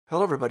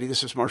Hello, everybody.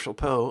 This is Marshall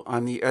Poe.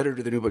 I'm the editor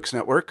of the New Books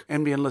Network.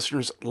 NBN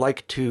listeners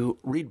like to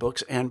read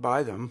books and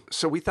buy them.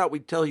 So we thought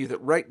we'd tell you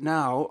that right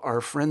now, our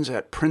friends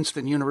at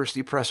Princeton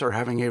University Press are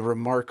having a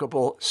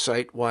remarkable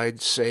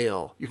site-wide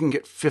sale. You can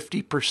get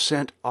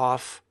 50%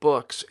 off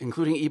books,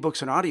 including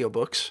ebooks and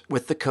audiobooks,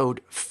 with the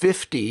code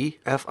 50,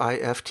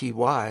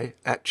 F-I-F-T-Y,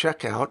 at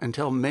checkout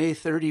until May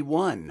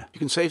 31. You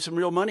can save some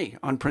real money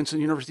on Princeton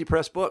University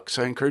Press books.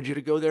 I encourage you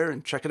to go there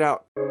and check it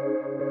out.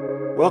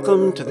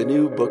 Welcome to the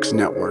New Books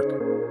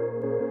Network.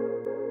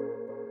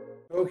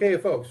 Okay,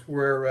 folks,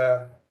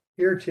 we're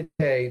here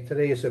today.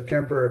 Today is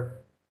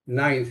September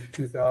 9th,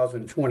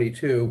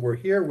 2022. We're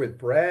here with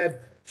Brad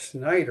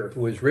Snyder,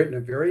 who has written a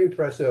very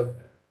impressive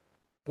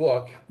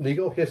book,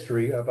 Legal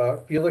History,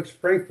 about Felix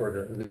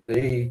Frankfurter.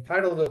 The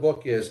title of the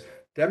book is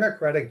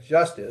Democratic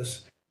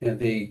Justice, and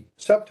the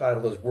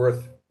subtitle is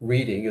worth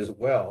reading as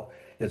well.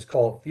 It's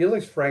called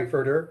Felix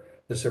Frankfurter,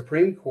 the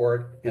Supreme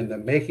Court, and the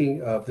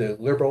Making of the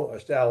Liberal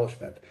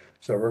Establishment.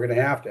 So we're going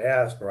to have to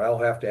ask, or I'll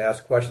have to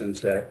ask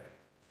questions that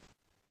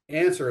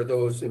answer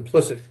those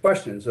implicit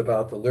questions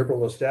about the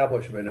liberal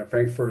establishment and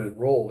Frankfurter's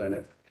role in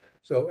it.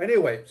 So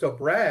anyway, so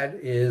Brad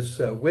is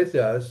with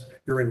us.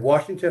 You're in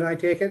Washington, I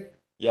take it?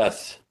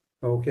 Yes.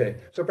 Okay.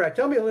 So Brad,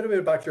 tell me a little bit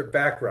about your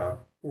background.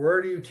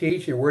 Where do you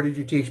teach and where did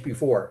you teach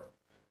before?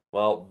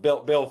 Well,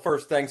 Bill,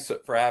 first, thanks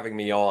for having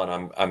me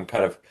on. I'm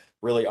kind of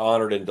really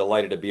honored and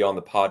delighted to be on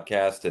the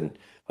podcast and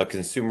a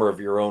consumer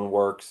of your own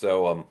work.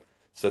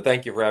 So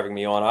thank you for having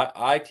me on.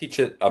 I teach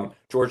at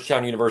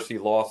Georgetown University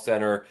Law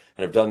Center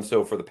and have done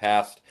so for the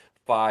past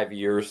 5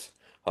 years.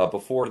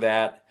 Before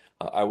that,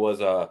 I was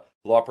a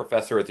law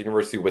professor at the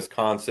University of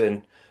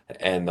Wisconsin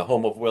and the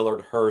home of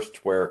Willard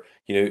Hurst, where,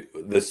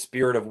 the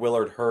spirit of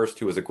Willard Hurst,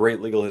 who was a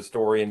great legal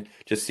historian,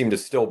 just seemed to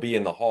still be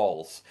in the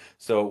halls.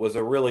 So it was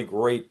a really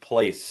great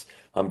place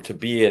to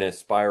be an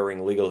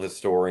aspiring legal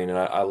historian. And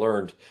I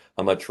learned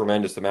a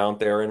tremendous amount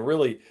there and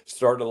really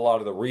started a lot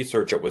of the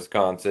research at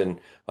Wisconsin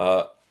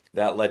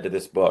that led to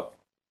this book.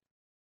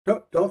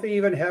 Don't they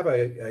even have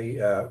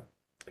a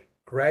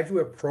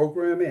graduate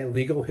program in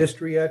legal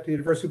history at the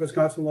University of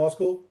Wisconsin Law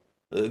School?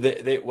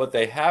 What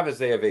they have is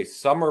they have a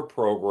summer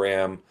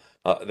program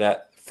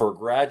that for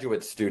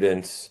graduate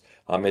students,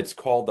 it's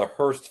called the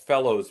Hurst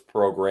Fellows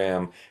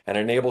Program, and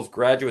enables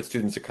graduate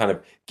students to kind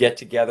of get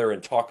together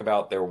and talk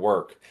about their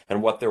work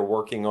and what they're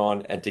working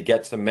on and to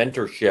get some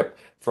mentorship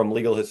from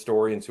legal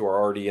historians who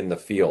are already in the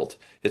field.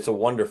 It's a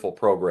wonderful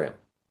program.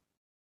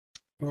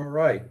 All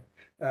right.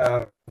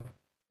 I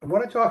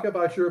want to talk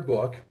about your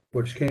book,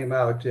 which came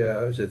out,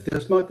 is it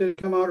this month that it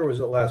came out or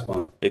was it last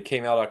month? It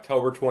came out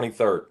October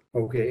 23rd.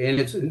 Okay, and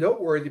it's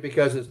noteworthy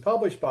because it's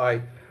published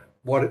by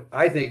what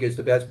I think is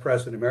the best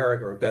press in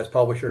America or best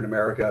publisher in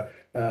America,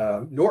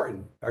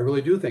 Norton. I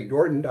really do think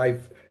Norton.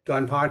 I've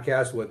done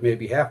podcasts with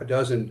maybe half a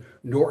dozen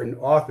Norton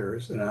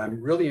authors, and I'm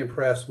really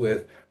impressed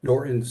with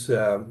Norton's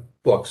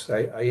books.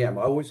 I am.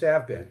 I always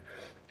have been.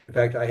 In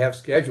fact, I have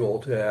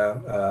scheduled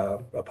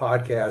a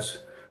podcast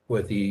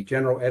with the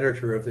general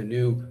editor of the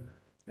new,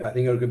 I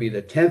think it's going to be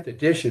the 10th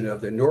edition of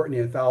the Norton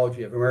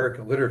Anthology of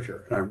American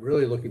Literature, and I'm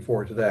really looking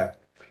forward to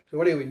that.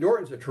 So anyway,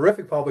 Norton's a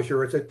terrific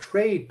publisher. It's a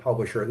trade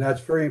publisher, and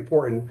that's very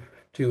important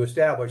to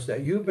establish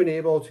that you've been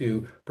able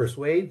to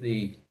persuade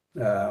the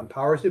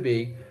powers to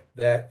be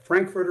that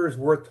Frankfurter is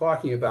worth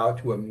talking about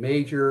to a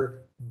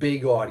major,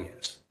 big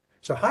audience.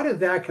 So how did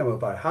that come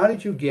about? How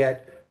did you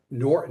get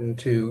Norton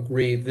to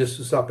read this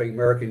is something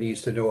America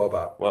needs to know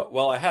about?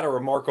 Well, I had a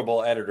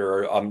remarkable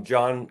editor.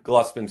 John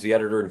Glusman's the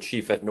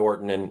editor-in-chief at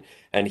Norton,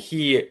 and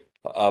he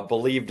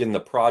believed in the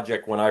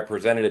project when I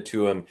presented it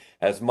to him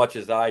as much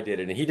as I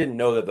did, and he didn't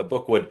know that the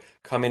book would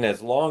come in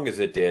as long as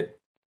it did.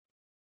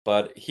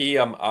 But he,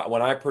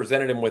 when I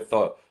presented him with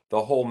the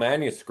whole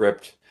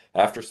manuscript,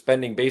 after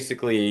spending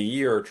basically a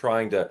year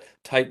trying to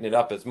tighten it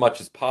up as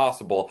much as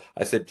possible,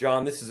 I said,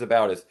 John, this is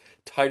about as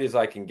tight as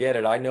I can get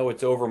it. I know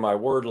it's over my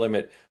word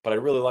limit, but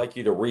I'd really like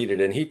you to read it.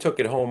 And he took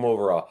it home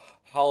over a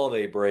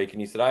holiday break, and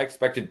he said, I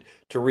expected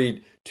to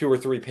read 2 or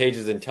 3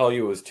 pages and tell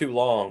you it was too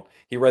long.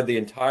 He read the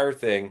entire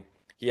thing.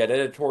 He had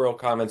editorial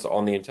comments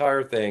on the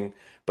entire thing,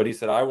 but he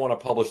said, I want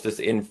to publish this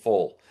in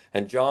full.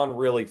 And John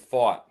really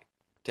fought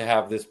to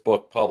have this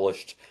book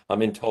published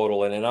in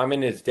total, and I'm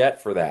in his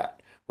debt for that.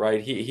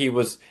 Right, he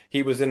was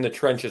in the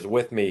trenches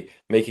with me,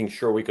 making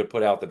sure we could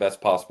put out the best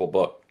possible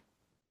book.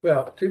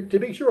 Well, to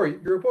be sure,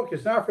 your book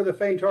is not for the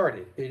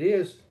faint-hearted. It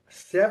is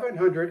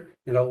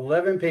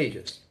 711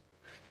 pages.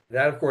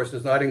 That, of course,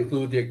 does not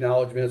include the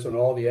acknowledgments and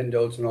all the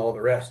endnotes and all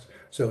the rest.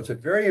 So it's a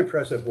very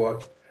impressive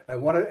book. I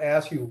want to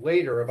ask you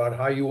later about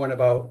how you went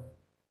about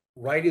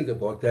writing the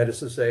book. That is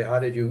to say, how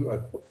did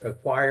you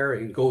acquire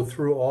and go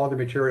through all the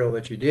material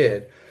that you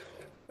did?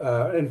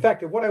 In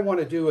fact, what I want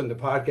to do in the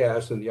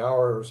podcast in the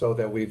hour or so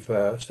that we've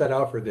set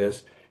out for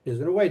this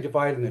is in a way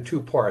divided into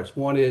 2 parts.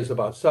 One is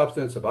about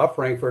substance, about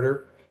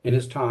Frankfurter in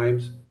his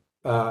times,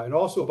 and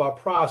also about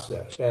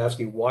process,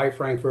 asking why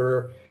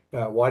Frankfurter,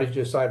 why did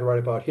you decide to write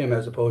about him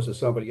as opposed to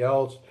somebody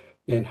else,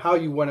 and how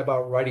you went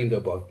about writing the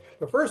book.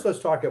 But first, let's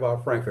talk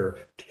about Frankfurter.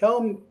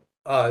 Tell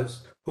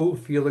us who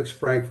Felix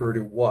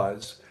Frankfurter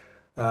was.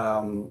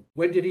 When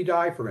did he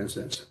die, for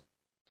instance?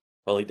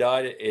 Well, he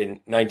died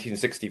in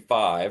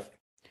 1965.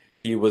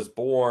 He was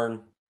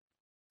born,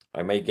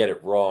 I may get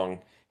it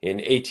wrong, in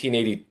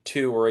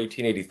 1882 or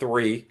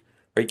 1883.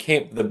 He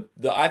came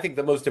I think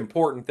the most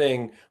important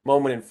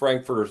moment in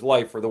Frankfurter's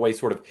life, or the way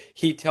sort of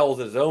he tells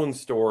his own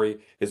story,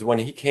 is when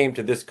he came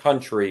to this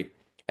country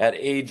at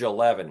age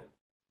 11,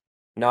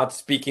 not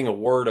speaking a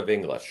word of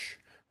English.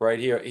 Right,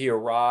 he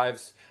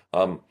arrives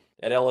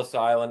at Ellis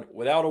Island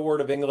without a word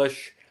of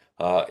English.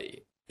 Uh,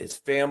 his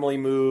family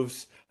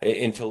moves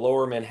into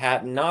Lower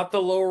Manhattan, not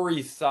the Lower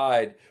East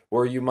Side,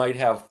 where you might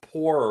have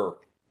poorer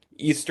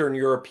Eastern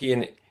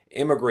European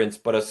immigrants,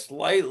 but a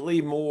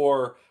slightly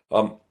more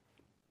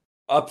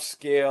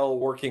upscale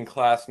working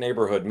class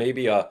neighborhood,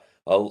 maybe a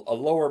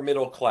lower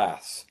middle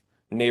class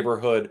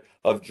neighborhood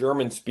of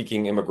German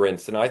speaking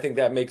immigrants. And I think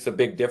that makes a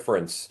big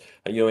difference,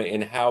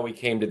 in how we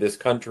came to this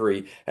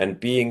country, and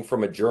being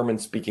from a German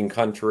speaking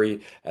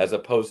country as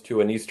opposed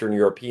to an Eastern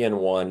European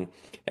one.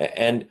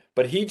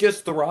 But he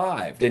just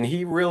thrived, and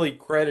he really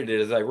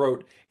credited, as I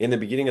wrote in the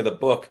beginning of the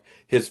book,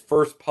 his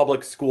first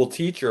public school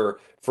teacher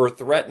for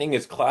threatening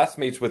his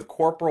classmates with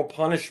corporal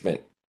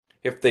punishment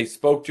if they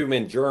spoke to him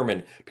in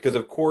German, because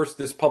of course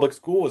this public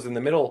school was in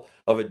the middle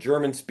of a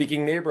German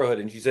speaking neighborhood.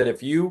 And she said,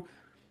 if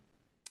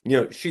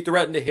she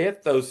threatened to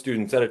hit those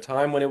students at a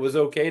time when it was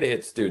okay to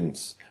hit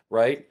students,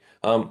 right?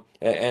 And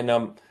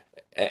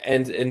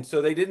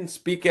so they didn't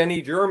speak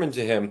any German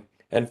to him,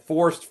 and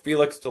forced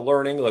Felix to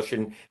learn English.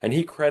 And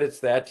he credits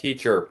that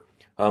teacher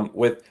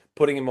with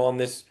putting him on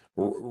this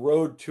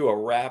road to a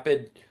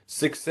rapid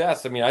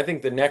success. I mean, I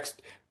think the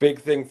next big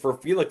thing for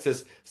Felix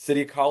is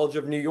City College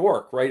of New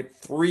York, right?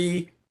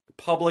 Free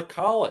public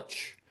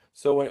college.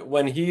 So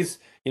when he's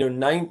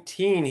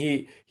 19,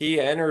 he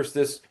enters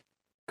this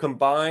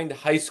combined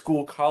high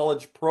school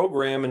college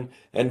program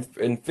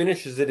and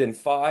finishes it in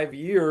 5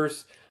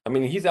 years. I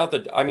mean, he's out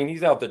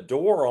the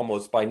door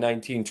almost by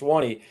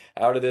 1920,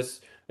 out of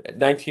this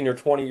 19 or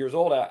 20 years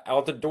old,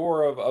 out the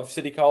door of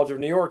City College of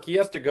New York. He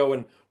has to go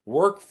and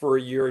work for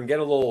a year and get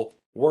a little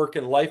work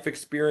and life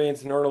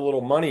experience and earn a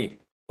little money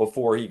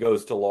before he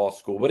goes to law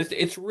school. But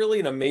it's really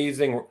an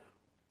amazing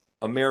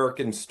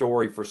American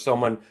story for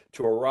someone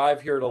to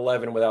arrive here at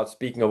 11 without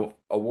speaking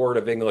a word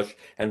of English,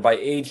 and by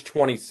age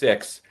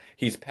 26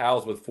 he's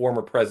pals with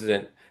former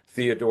President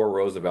Theodore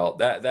Roosevelt.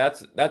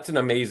 That's an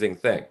amazing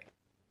thing.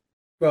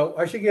 Well,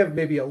 I should give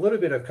maybe a little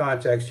bit of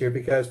context here,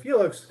 because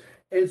Felix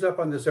ends up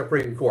on the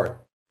Supreme Court.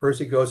 First,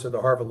 he goes to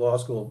the Harvard Law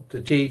School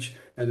to teach,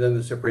 and then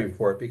the Supreme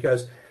Court,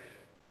 because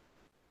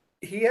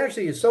he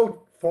actually is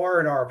so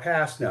far in our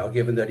past now,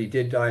 given that he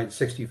did die in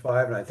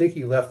 65, and I think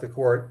he left the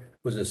court,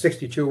 was it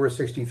 62 or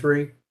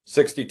 63?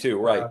 62,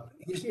 right.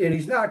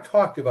 He's not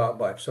talked about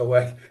much. So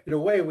in a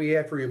way, we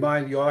have to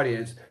remind the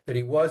audience that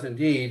he was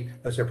indeed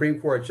a Supreme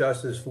Court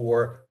justice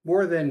for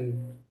more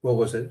than, what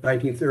was it,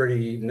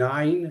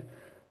 1939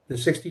 to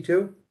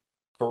 62?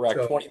 Correct,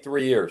 so,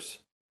 23 years.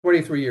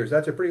 23 years.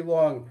 That's a pretty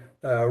long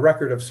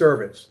record of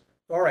service.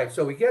 All right,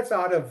 so he gets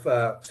out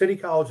of City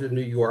College of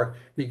New York,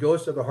 and he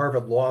goes to the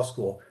Harvard Law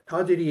School.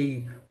 How did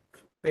he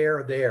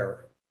fare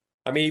there?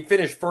 I mean, he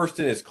finished first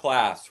in his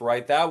class,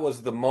 right? That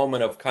was the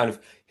moment of kind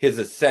of his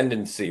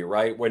ascendancy,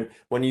 right? When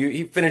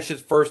he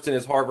finishes first in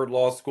his Harvard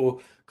Law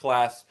School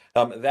class,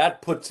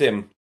 that puts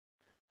him,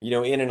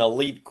 in an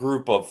elite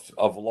group of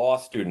law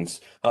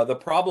students. The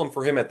problem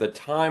for him at the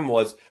time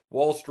was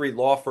Wall Street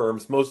law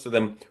firms, most of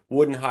them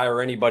wouldn't hire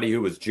anybody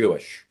who was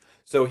Jewish.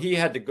 So he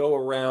had to go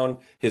around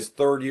his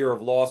third year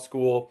of law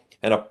school,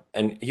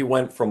 and he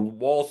went from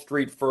Wall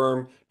Street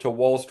firm to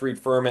Wall Street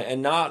firm,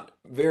 and not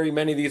very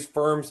many of these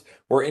firms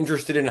were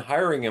interested in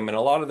hiring him, and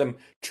a lot of them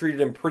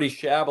treated him pretty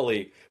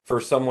shabbily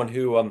for someone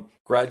who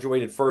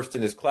graduated first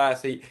in his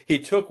class. He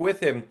took with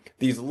him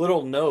these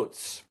little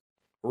notes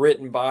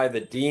written by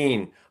the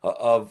dean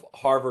of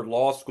Harvard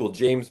Law School,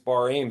 James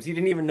Barr Ames. He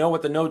didn't even know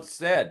what the notes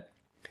said,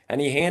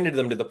 and he handed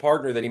them to the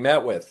partner that he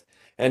met with.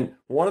 And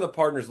one of the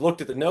partners looked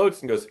at the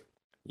notes and goes,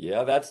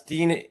 "Yeah, that's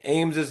Dean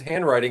Ames's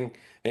handwriting."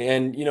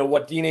 And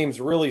what Dean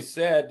Ames really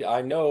said,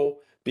 I know,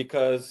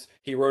 because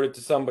he wrote it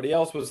to somebody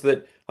else, was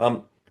that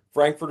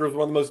Frankfurter was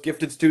one of the most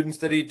gifted students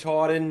that he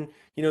taught in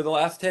the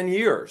last 10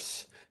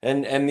 years.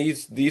 And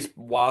these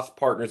WASP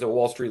partners at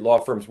Wall Street law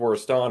firms were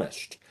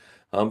astonished.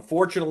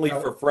 Fortunately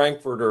for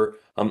Frankfurter,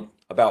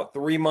 about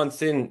 3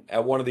 months in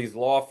at one of these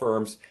law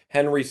firms,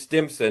 Henry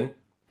Stimson,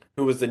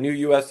 who was the new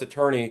U.S.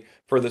 attorney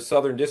for the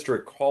Southern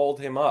District, called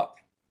him up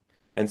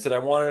and said, "I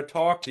wanted to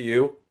talk to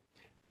you."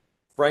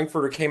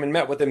 Frankfurter came and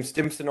met with him.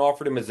 Stimson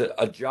offered him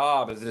a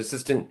job as an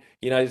assistant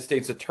United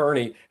States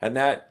attorney, and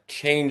that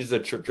changed the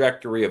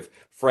trajectory of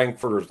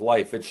Frankfurter's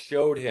life. It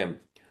showed him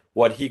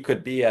what he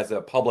could be as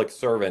a public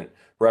servant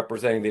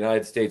representing the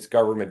United States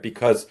government,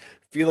 because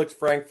Felix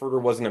Frankfurter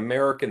was an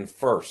American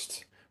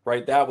first,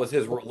 right? That was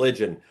his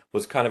religion,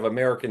 was kind of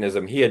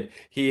Americanism.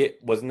 He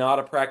was not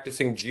a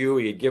practicing Jew.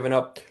 He had given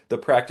up the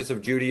practice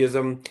of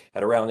Judaism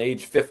at around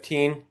age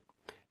 15.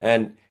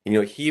 And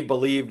he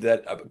believed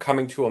that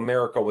coming to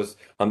America was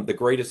the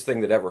greatest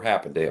thing that ever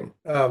happened to him.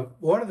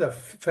 One of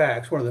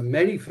the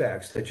many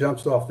facts that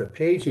jumps off the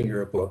page in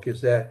your book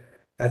is that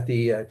at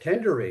the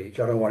tender age,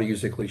 I don't want to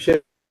use a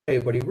cliche,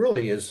 but he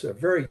really is a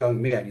very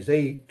young man.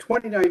 He's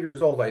 29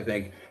 years old, I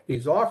think.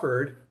 He's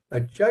offered a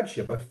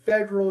judgeship, a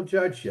federal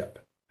judgeship.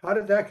 How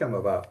did that come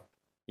about?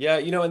 Yeah,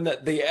 and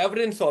the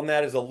evidence on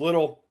that is a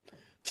little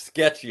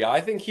sketchy.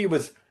 I think he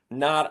was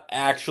not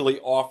actually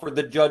offered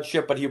the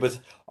judgeship, but he was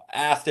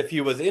asked if he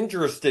was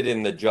interested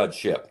in the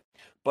judgeship.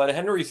 But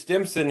Henry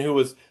Stimson, who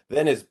was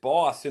then his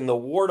boss in the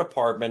War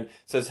Department,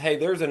 says, hey,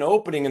 there's an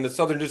opening in the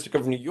Southern District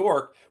of New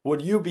York.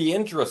 Would you be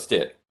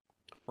interested?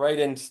 Right?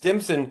 And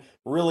Stimson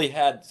really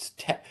had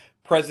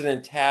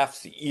President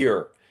Taft's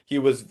ear. He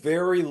was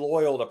very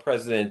loyal to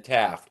President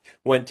Taft.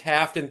 When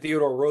Taft and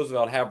Theodore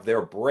Roosevelt have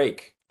their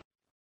break,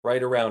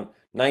 right around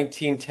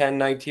 1910,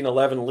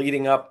 1911,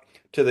 leading up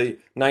to the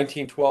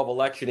 1912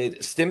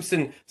 election,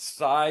 Stimson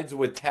sides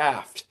with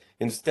Taft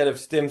instead of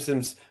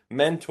Stimson's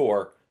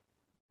mentor,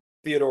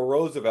 Theodore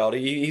Roosevelt.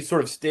 He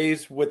sort of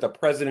stays with the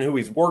president who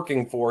he's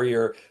working for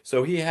here.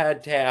 So he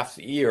had Taft's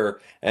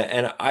ear.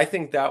 And I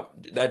think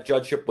that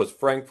judgeship was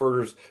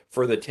Frankfurter's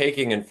for the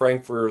taking. And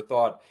Frankfurter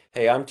thought,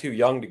 hey, I'm too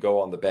young to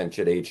go on the bench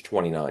at age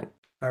 29.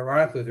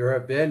 Ironically, there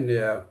have been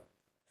a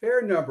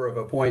fair number of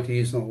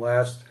appointees in the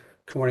last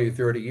 20 or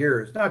 30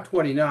 years. Not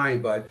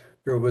 29, but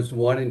there was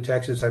one in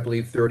Texas, I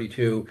believe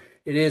 32.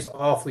 It is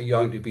awfully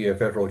young to be a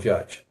federal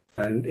judge.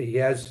 And he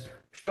has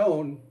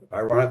shown,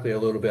 ironically a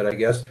little bit, I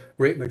guess,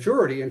 great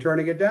maturity in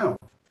turning it down.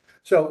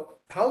 So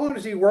how long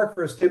does he work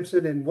for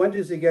Stimson, and when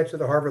does he get to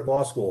the Harvard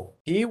Law School?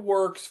 He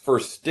works for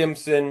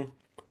Stimson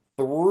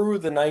through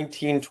the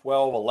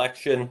 1912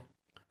 election,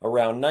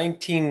 around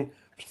and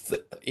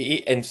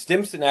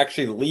Stimson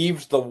actually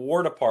leaves the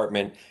War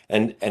Department,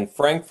 and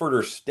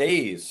Frankfurter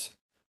stays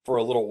for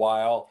a little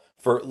while.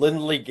 For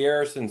Lindley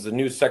Garrison's the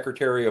new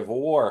Secretary of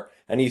War,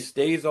 and he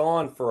stays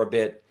on for a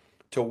bit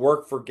to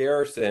work for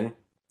Garrison.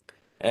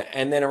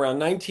 And then around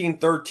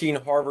 1913,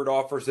 Harvard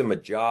offers him a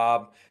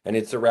job, and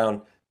it's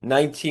around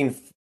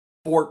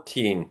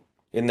 1914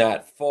 in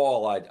that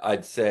fall,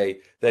 I'd say,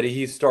 that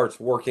he starts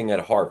working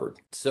at Harvard.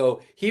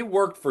 So he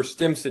worked for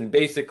Stimson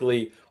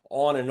basically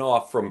on and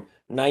off from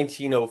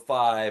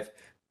 1905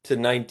 to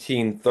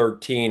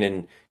 1913,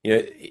 and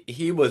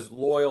he was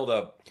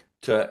loyal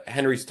to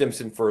Henry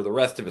Stimson for the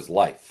rest of his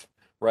life,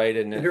 right?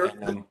 And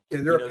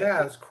their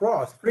paths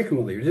crossed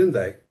frequently, didn't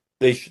they?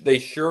 They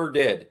sure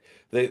did.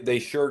 They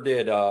sure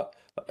did.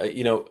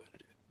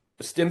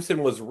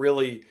 Stimson was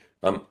really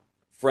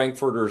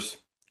Frankfurter's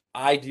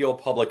ideal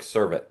public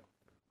servant,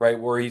 right?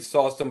 Where he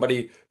saw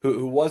somebody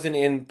who wasn't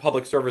in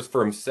public service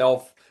for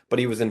himself, but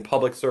he was in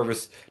public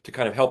service to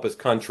kind of help his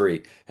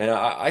country. And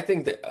I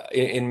think that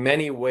in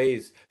many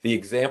ways, the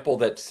example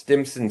that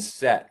Stimson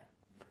set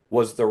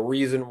was the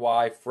reason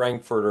why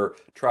Frankfurter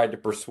tried to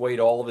persuade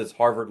all of his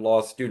Harvard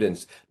Law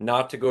students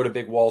not to go to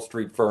big Wall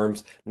Street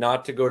firms,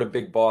 not to go to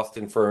big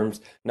Boston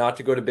firms, not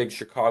to go to big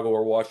Chicago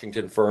or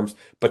Washington firms,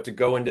 but to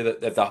go into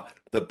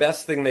the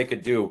best thing they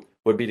could do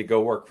would be to go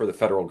work for the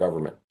federal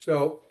government.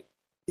 So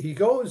he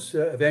goes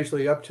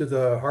eventually up to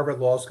the Harvard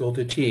Law School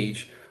to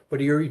teach, but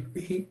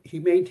he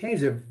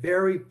maintains a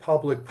very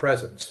public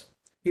presence.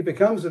 He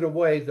becomes, in a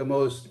way, the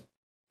most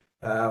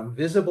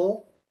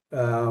visible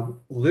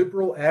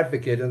liberal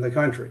advocate in the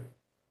country.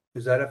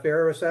 Is that a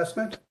fair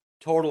assessment?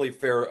 Totally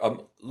fair.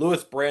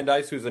 Louis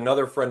Brandeis, who's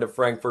another friend of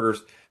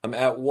Frankfurter's,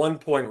 at one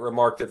point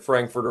remarked that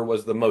Frankfurter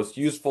was the most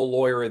useful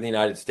lawyer in the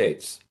United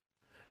States,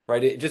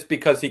 right? Just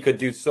because he could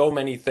do so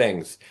many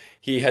things.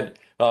 He had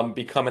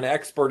become an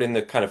expert in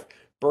the kind of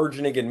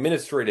burgeoning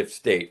administrative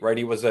state, right?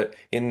 He was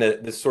in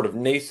this sort of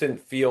nascent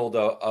field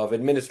of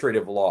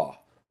administrative law.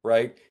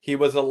 Right? He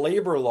was a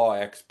labor law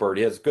expert.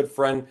 His good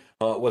friend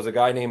was a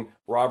guy named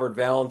Robert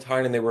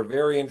Valentine, and they were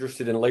very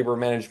interested in labor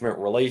management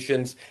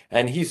relations.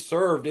 And he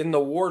served in the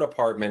War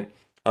Department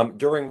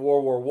during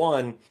World War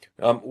I,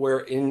 where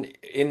in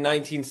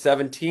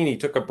 1917 he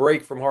took a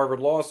break from Harvard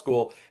Law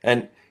School,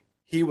 and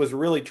he was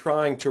really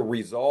trying to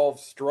resolve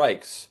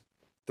strikes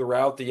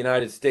throughout the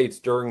United States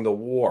during the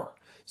war.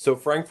 So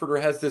Frankfurter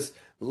has this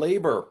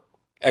labor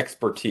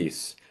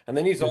expertise, and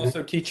then he's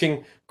also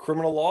teaching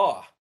criminal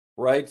law.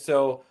 Right.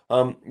 So,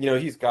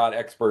 he's got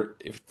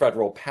expert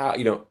federal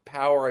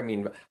power. I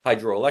mean,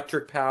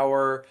 hydroelectric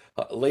power,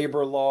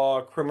 labor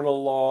law,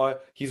 criminal law.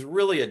 He's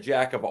really a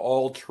jack of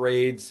all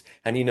trades,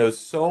 and he knows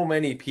so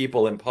many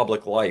people in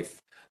public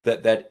life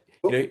that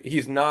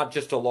he's not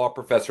just a law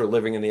professor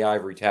living in the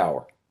ivory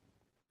tower.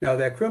 Now,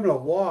 that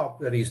criminal law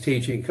that he's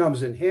teaching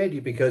comes in handy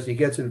because he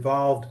gets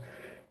involved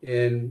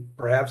in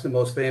perhaps the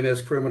most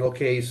famous criminal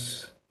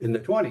case in the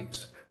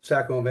 1920s,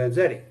 Sacco and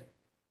Vanzetti.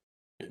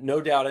 No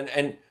doubt.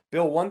 And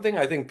Bill, one thing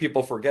I think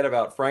people forget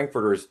about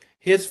Frankfurter is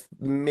his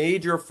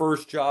major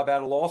first job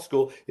out of law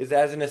school is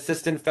as an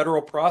assistant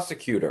federal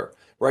prosecutor,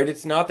 right?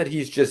 It's not that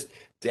he's just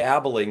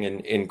dabbling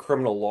in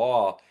criminal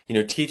law,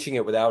 teaching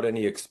it without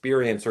any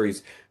experience, or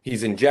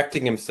he's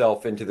injecting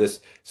himself into this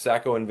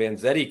Sacco and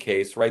Vanzetti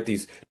case, right?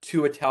 These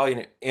two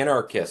Italian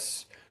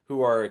anarchists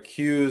who are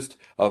accused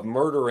of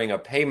murdering a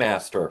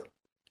paymaster,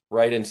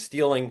 right, and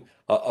stealing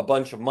a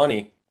bunch of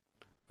money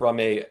from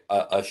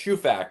a shoe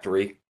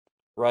factory,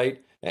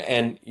 right,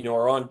 and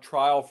are on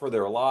trial for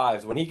their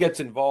lives. When he gets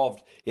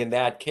involved in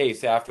that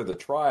case after the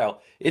trial,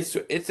 it's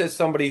as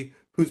somebody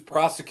who's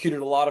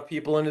prosecuted a lot of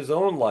people in his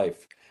own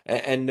life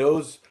and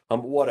knows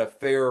what a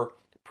fair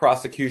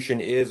prosecution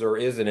is or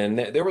isn't. And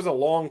there was a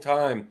long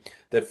time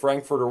that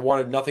Frankfurter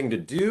wanted nothing to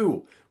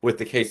do with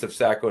the case of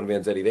Sacco and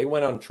Vanzetti. They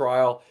went on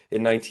trial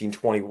in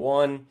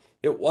 1921.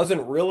 It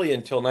wasn't really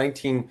until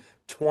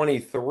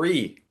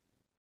 1923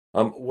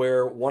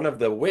 where one of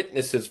the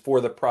witnesses for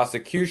the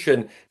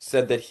prosecution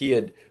said that he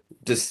had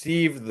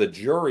deceived the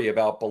jury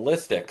about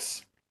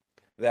ballistics,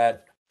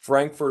 that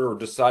Frankfurter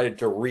decided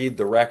to read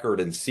the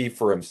record and see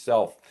for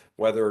himself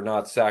whether or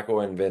not Sacco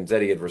and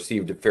Vanzetti had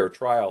received a fair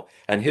trial.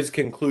 And his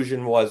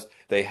conclusion was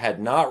they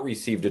had not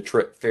received a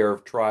fair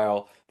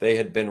trial. They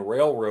had been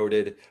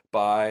railroaded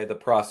by the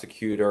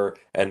prosecutor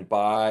and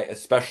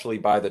especially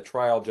by the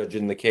trial judge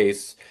in the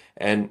case.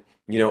 And,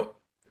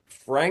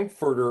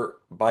 Frankfurter,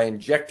 by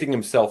injecting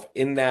himself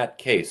in that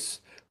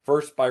case,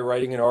 first by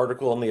writing an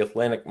article in the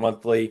Atlantic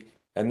Monthly,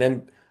 and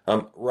then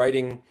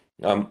writing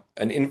an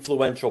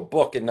influential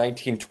book in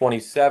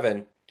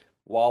 1927,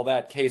 while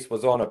that case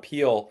was on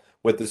appeal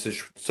with the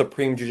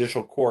Supreme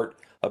Judicial Court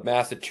of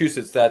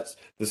Massachusetts, that's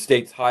the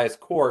state's highest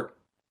court,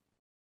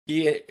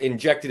 he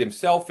injected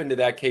himself into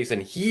that case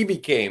and he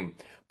became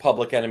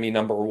public enemy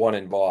number one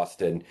in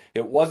Boston.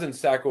 It wasn't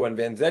Sacco and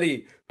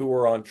Vanzetti who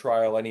were on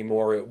trial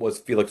anymore. It was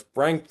Felix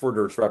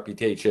Frankfurter's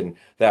reputation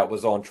that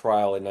was on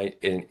trial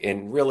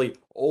in really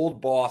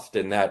old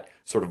Boston, that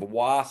sort of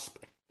WASP,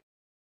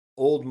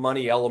 old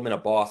money element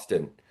of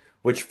Boston,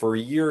 which for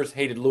years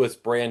hated Louis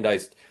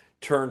Brandeis,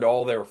 turned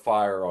all their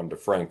fire onto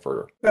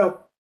Frankfurter.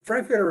 Well,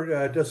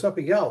 Frankfurter does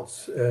something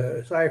else.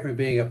 Aside from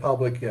being a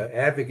public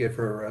advocate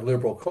for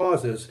liberal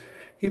causes,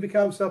 he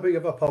becomes something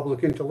of a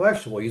public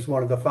intellectual. He's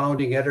one of the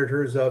founding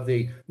editors of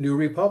the New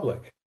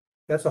Republic.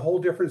 That's a whole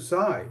different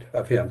side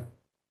of him.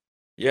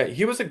 Yeah,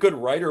 he was a good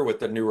writer with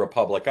the New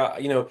Republic.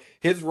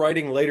 His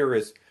writing later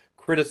is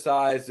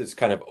criticized as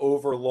kind of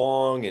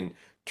overlong and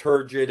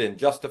turgid, and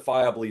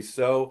justifiably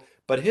so.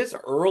 But his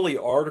early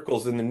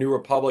articles in the New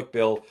Republic,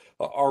 Bill,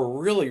 are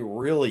really,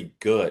 really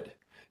good.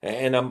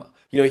 And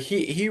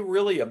he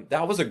really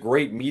that was a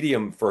great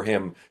medium for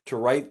him to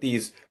write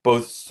these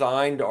both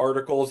signed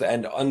articles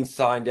and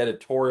unsigned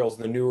editorials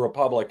in the New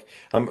Republic.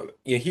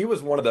 He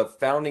was one of the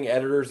founding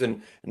editors,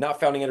 and not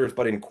founding editors,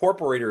 but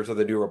incorporators of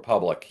the New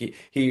Republic.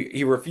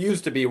 He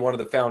refused to be one of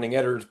the founding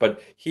editors,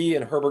 but he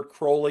and Herbert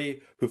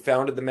Crowley, who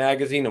founded the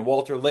magazine, and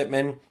Walter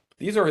Lippmann,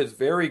 these are his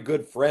very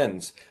good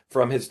friends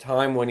from his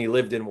time when he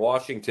lived in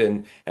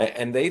Washington,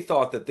 and they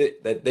thought that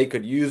they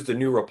could use the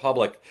New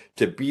Republic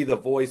to be the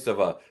voice of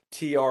a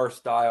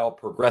TR-style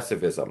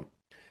progressivism.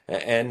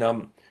 And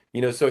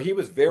so he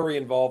was very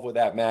involved with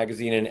that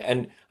magazine.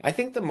 And I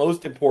think the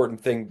most important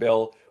thing,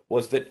 Bill,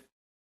 was that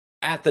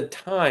at the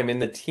time, in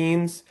the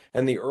teens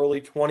and the early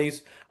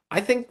 20s,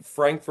 I think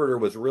Frankfurter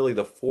was really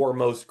the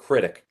foremost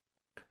critic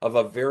of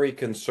a very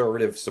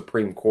conservative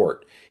Supreme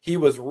Court. He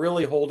was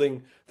really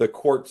holding the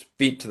court's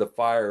feet to the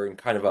fire in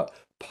kind of a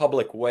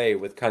public way,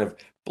 with kind of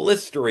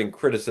blistering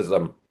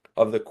criticism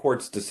of the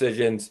court's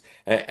decisions,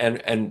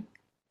 and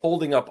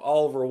holding up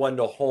Oliver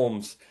Wendell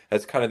Holmes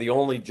as kind of the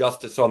only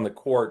justice on the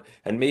court,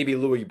 and maybe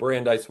Louis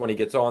Brandeis when he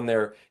gets on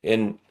there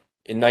in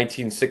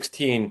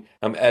 1916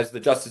 as the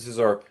justices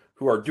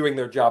who are doing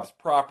their jobs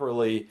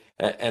properly,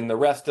 and the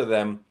rest of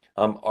them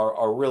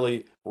are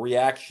really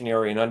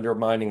reactionary and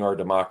undermining our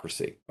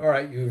democracy. All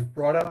right, you've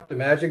brought up the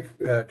magic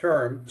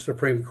term,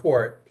 Supreme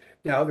Court.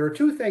 Now, there are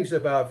two things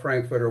about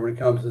Frankfurter when it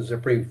comes to the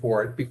Supreme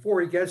Court,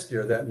 before he gets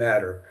there, that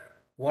matter.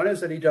 One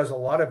is that he does a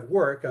lot of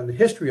work on the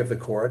history of the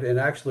court, and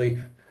actually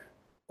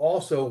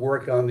also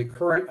work on the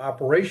current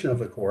operation of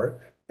the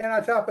court. And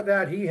on top of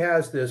that, he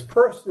has this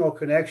personal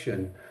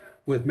connection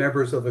with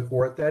members of the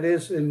court that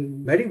is,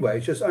 in many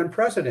ways, just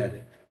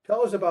unprecedented.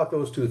 Tell us about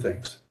those two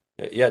things.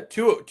 Yeah,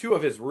 two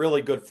of his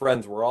really good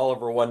friends were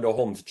Oliver Wendell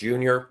Holmes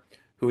Jr.,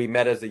 who he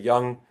met as a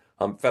young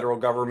federal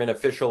government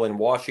official in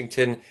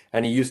Washington,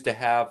 and he used to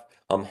have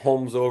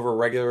Holmes over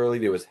regularly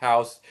to his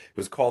house. It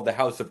was called the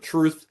House of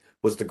Truth,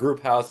 was the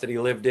group house that he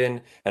lived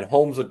in, and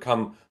Holmes would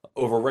come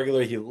over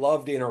regularly. He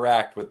loved to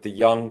interact with the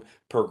young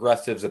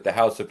progressives at the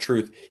House of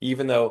Truth,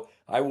 even though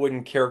I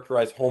wouldn't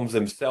characterize Holmes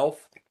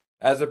himself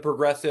as a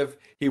progressive.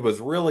 He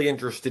was really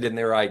interested in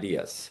their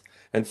ideas.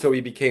 And so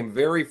he became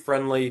very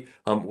friendly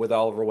with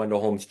Oliver Wendell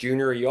Holmes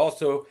Jr. He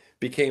also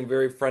became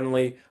very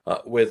friendly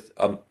with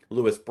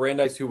Louis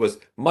Brandeis, who was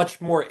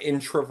much more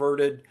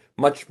introverted,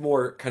 much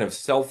more kind of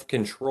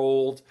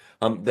self-controlled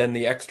than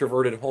the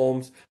extroverted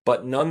Holmes.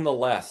 But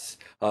nonetheless,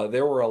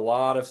 there were a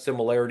lot of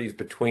similarities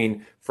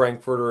between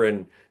Frankfurter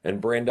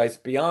and Brandeis,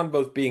 beyond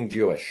both being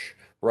Jewish,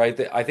 right?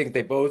 I think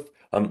they both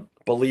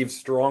believed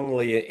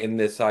strongly in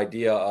this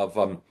idea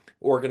of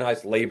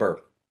organized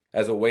labor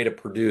as a way to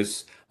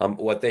produce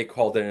what they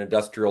called an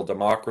industrial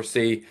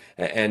democracy.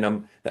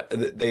 And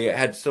they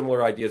had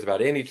similar ideas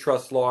about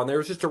antitrust law, and there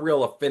was just a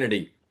real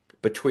affinity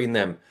between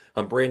them.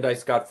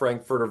 Brandeis got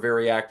Frankfurter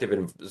very active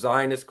in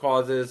Zionist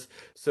causes.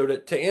 So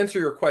to answer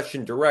your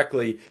question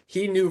directly,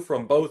 he knew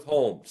from both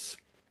Holmes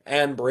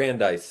and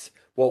Brandeis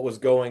what was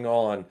going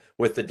on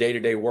with the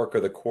day-to-day work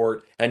of the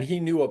court, and he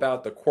knew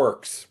about the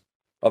quirks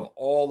of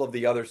all of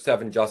the other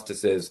 7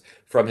 justices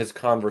from his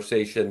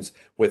conversations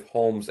with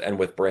Holmes and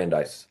with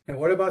Brandeis. And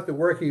what about the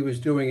work he was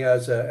doing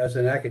as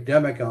an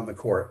academic on the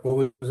court?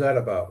 What was that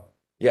about?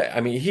 Yeah,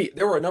 I mean,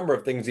 there were a number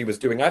of things he was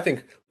doing. I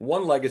think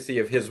one legacy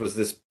of his was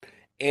this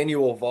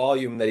annual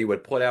volume that he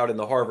would put out in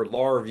the Harvard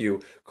Law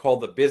Review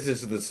called The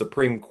Business of the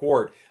Supreme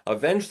Court.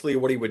 Eventually,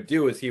 what he would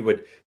do is he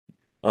would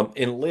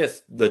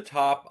enlist a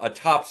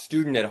top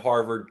student at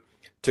Harvard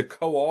to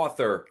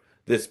co-author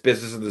this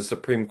Business of the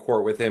Supreme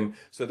Court with him.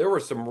 So there were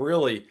some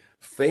really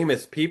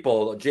famous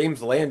people,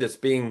 James Landis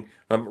being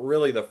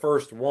really the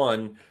first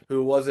one,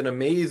 who was an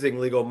amazing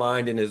legal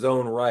mind in his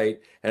own right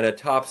and a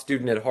top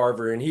student at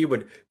Harvard. And he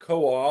would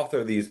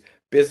co-author these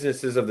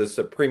Businesses of the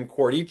Supreme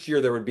Court. Each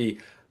year there would be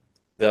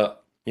the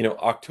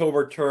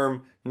October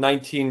term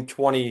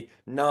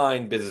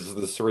 1929 Business of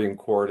the Supreme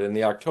Court and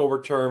the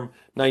October term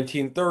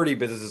 1930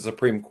 Business of the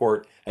Supreme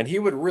Court. And he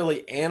would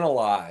really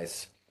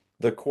analyze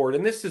the court.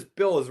 And this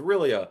bill is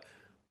really a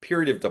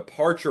period of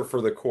departure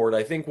for the court.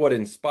 I think what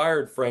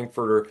inspired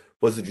Frankfurter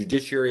was the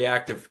Judiciary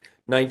Act of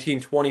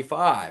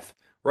 1925,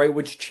 right,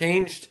 which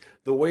changed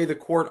the way the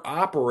court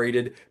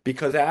operated,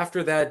 because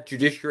after that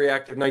Judiciary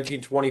Act of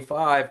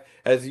 1925,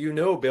 as you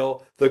know,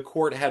 Bill, the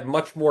court had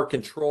much more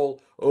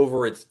control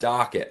over its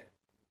docket,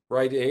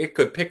 right? It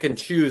could pick and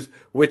choose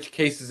which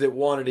cases it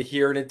wanted to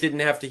hear, and it didn't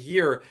have to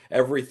hear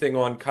everything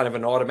on kind of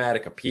an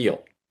automatic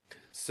appeal.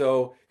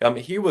 So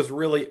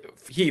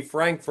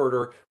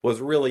Frankfurter was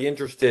really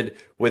interested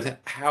with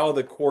how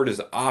the court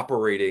is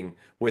operating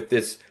with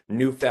this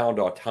newfound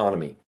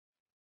autonomy.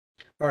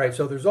 All right,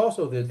 so there's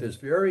also this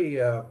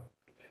very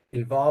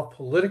involved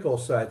political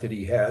side that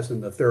he has in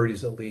the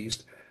 30s at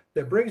least,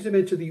 that brings him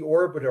into the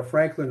orbit of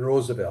Franklin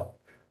Roosevelt.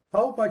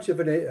 How much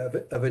of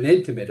an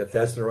intimate, if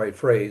that's the right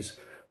phrase,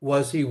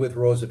 was he with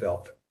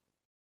Roosevelt?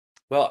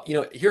 Well,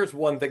 here's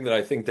one thing that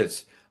I think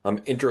that's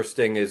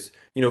interesting is,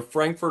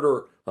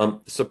 Frankfurter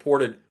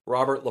supported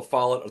Robert La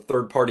Follette, a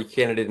third-party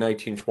candidate in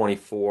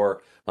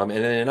 1924. And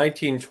then in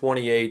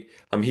 1928,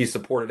 he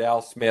supported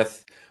Al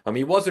Smith.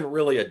 He wasn't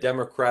really a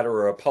Democrat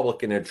or a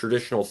Republican in a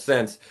traditional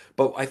sense,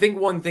 but I think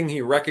one thing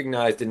he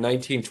recognized in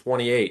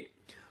 1928,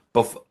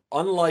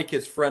 unlike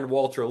his friend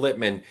Walter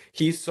Lippmann,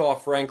 he saw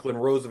Franklin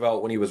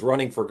Roosevelt when he was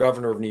running for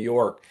governor of New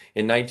York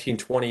in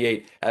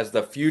 1928 as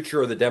the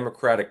future of the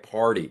Democratic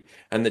Party,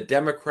 and the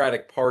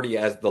Democratic Party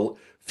as the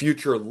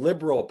future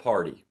liberal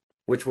party,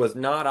 which was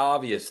not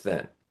obvious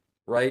then,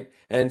 right?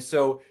 And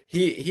so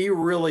he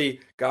really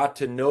got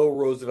to know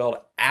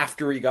Roosevelt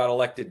after he got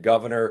elected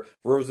governor.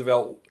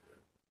 Roosevelt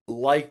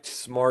liked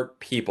smart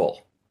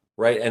people,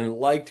 right? And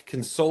liked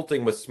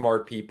consulting with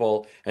smart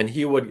people. And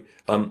he would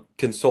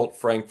consult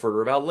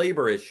Frankfurter about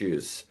labor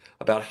issues,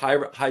 about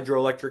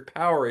hydroelectric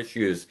power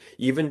issues.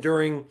 Even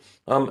during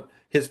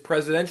his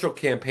presidential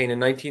campaign in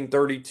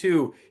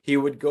 1932, he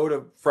would go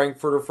to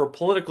Frankfurter for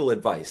political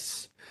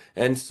advice.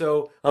 And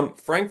so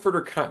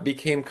Frankfurter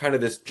became kind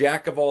of this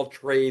jack of all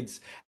trades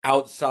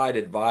outside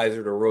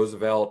advisor to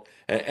Roosevelt.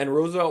 And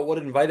Roosevelt would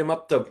invite him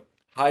up to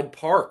Hyde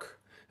Park.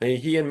 And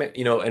he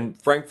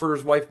and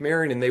Frankfurter's wife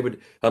Marion, and they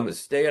would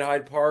stay at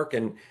Hyde Park,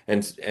 and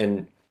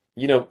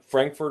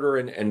Frankfurter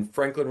and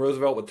Franklin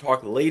Roosevelt would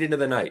talk late into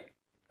the night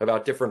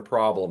about different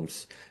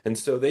problems. And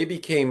so they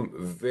became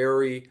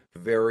very,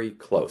 very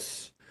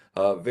close,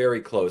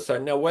 very close.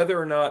 Now, whether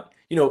or not,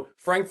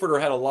 Frankfurter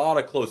had a lot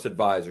of close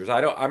advisors.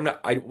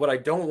 What I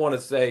don't want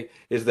to say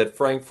is that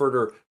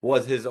Frankfurter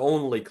was his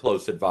only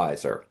close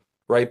advisor,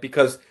 right?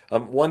 Because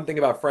one thing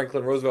about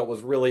Franklin Roosevelt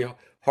was really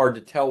hard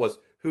to tell was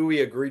who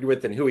he agreed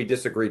with and who he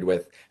disagreed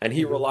with. And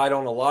he relied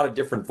on a lot of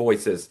different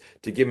voices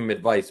to give him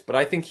advice. But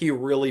I think he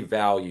really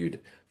valued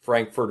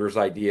Frankfurter's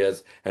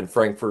ideas and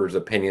Frankfurter's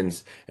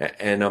opinions.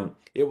 And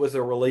it was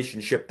a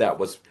relationship that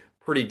was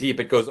pretty deep.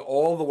 It goes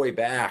all the way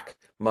back,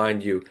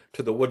 mind you,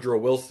 to the Woodrow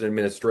Wilson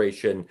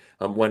administration,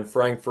 when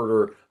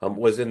Frankfurter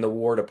was in the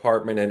War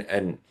Department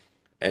and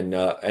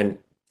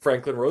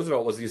Franklin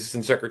Roosevelt was the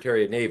Assistant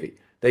Secretary of Navy.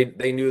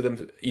 They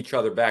knew each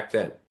other back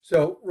then.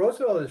 So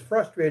Roosevelt is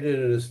frustrated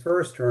in his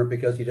first term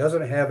because he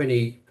doesn't have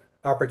any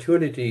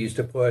opportunities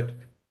to put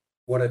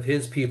one of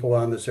his people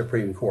on the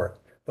Supreme Court.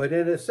 But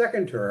in his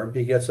second term,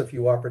 he gets a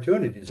few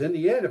opportunities. In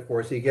the end, of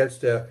course, he gets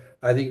to,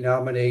 I think,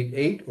 nominate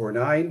 8 or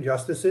 9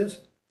 justices.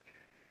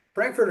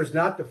 Frankfurter's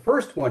not the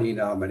first one he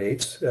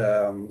nominates.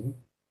 When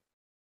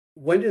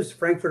does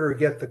Frankfurter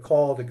get the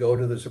call to go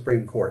to the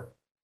Supreme Court?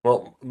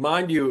 Well,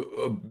 mind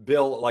you,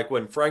 Bill, like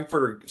when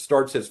Frankfurter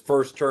starts his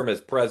first term as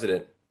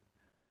president,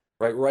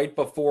 right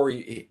before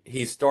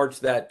he starts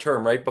that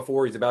term, right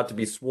before he's about to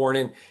be sworn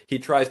in, he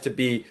tries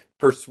to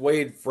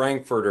persuade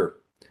Frankfurter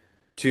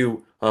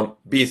to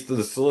be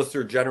the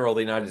Solicitor General of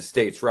the United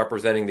States,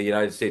 representing the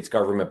United States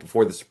government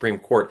before the Supreme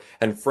Court,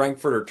 and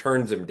Frankfurter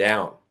turns him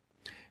down.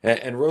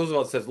 And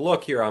Roosevelt says,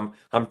 "Look here,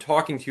 I'm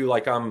talking to you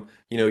like I'm,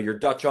 your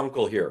Dutch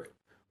uncle here,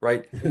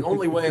 right? The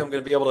only way I'm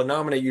going to be able to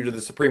nominate you to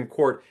the Supreme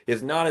Court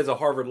is not as a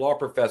Harvard law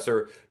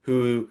professor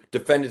who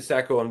defended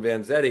Sacco and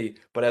Vanzetti,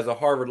 but as a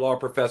Harvard law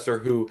professor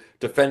who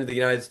defended the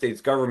United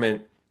States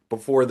government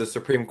before the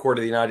Supreme Court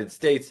of the United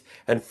States."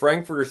 And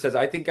Frankfurter says,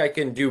 "I think I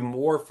can do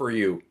more for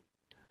you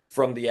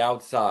from the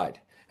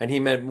outside." And he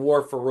meant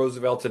more for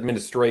Roosevelt's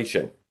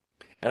administration.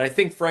 And I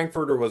think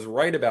Frankfurter was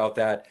right about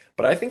that,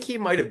 but I think he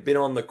might have been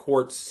on the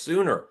court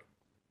sooner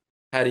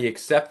had he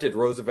accepted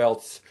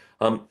Roosevelt's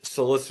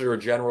Solicitor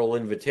General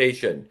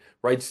invitation,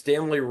 right?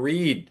 Stanley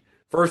Reed,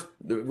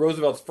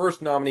 Roosevelt's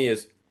first nominee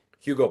is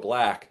Hugo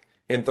Black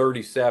in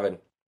 37,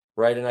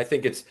 right? And I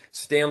think it's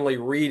Stanley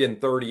Reed in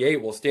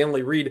 38. Well,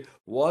 Stanley Reed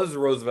was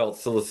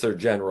Roosevelt's Solicitor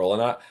General,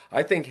 and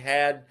I think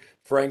had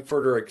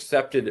Frankfurter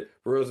accepted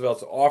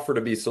Roosevelt's offer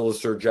to be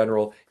Solicitor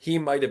General, he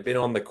might have been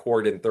on the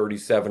court in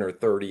 37 or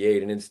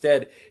 38. And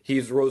instead,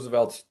 he's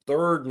Roosevelt's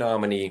third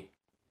nominee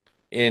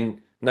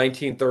in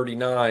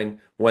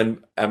 1939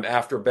 when,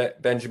 after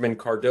Benjamin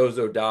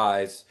Cardozo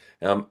dies,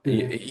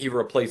 he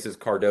replaces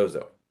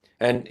Cardozo.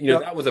 And,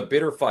 that was a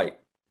bitter fight,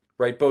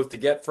 right? Both to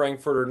get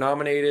Frankfurter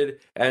nominated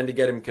and to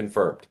get him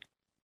confirmed.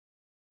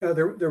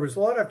 There was a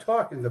lot of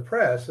talk in the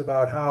press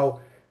about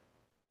how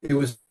it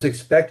was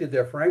expected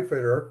that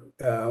Frankfurter,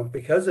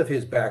 because of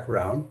his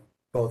background,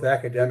 both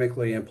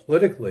academically and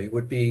politically,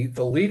 would be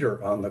the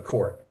leader on the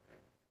court.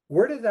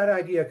 Where did that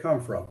idea come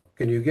from?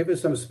 Can you give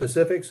us some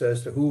specifics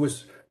as to who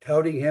was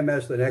touting him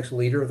as the next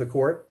leader of the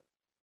court?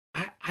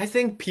 I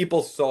think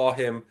people saw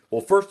him,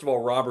 well, first of all,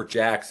 Robert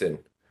Jackson,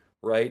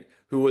 right,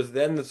 who was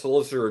then the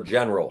Solicitor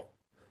General,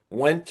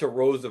 went to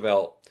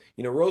Roosevelt.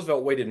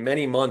 Roosevelt waited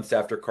many months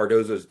after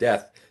Cardozo's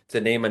death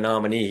to name a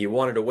nominee. He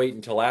wanted to wait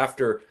until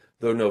after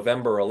the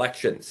November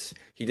elections.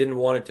 He didn't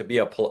want it to be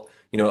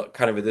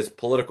kind of this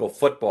political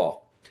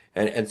football.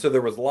 And so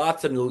there was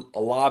lots of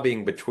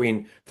lobbying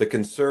between the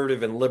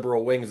conservative and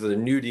liberal wings of the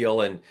New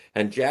Deal,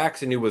 and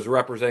Jackson, who was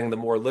representing the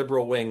more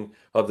liberal wing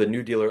of the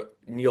New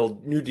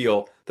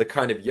Deal, the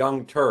kind of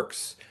young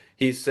Turks.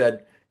 He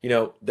said,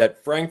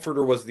 that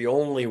Frankfurter was the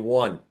only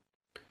one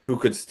who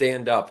could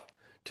stand up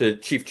to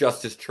Chief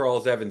Justice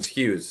Charles Evans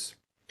Hughes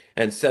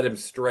and set him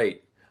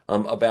straight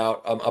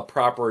about a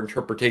proper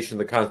interpretation of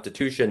the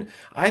Constitution.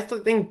 I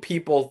think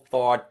people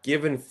thought,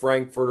 given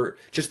Frankfurter,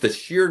 just the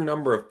sheer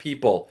number of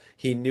people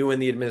he knew in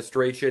the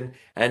administration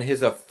and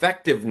his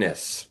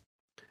effectiveness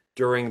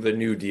during the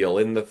New Deal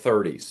in the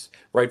 30s,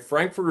 right?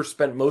 Frankfurter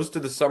spent most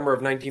of the summer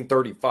of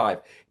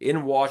 1935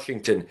 in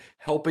Washington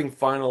helping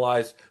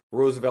finalize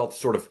Roosevelt's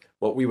sort of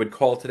what we would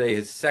call today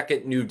his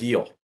second New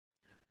Deal,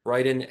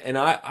 right? And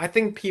I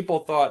think people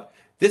thought,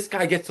 this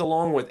guy gets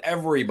along with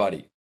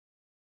everybody.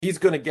 He's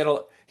going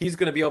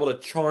to be able to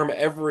charm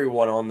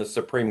everyone on the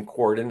Supreme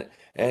Court,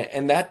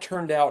 and that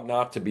turned out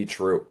not to be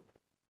true.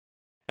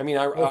 I mean,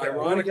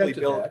 ironically,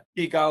 Bill,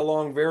 he got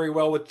along very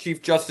well with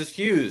Chief Justice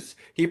Hughes.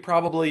 He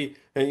probably,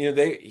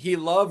 he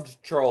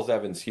loved Charles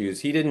Evans Hughes.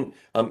 He didn't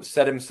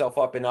set himself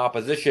up in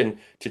opposition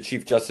to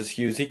Chief Justice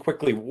Hughes. He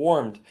quickly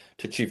warmed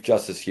to Chief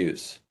Justice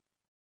Hughes.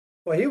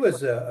 Well, he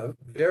was a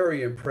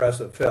very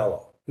impressive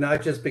fellow.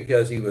 Not just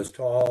because he was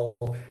tall,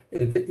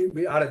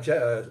 out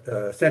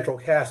of central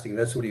casting,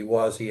 that's what he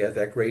was. He had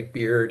that great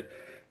beard,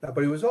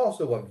 but he was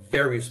also a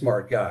very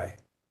smart guy,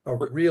 a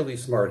really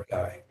smart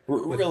guy,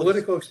 with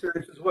political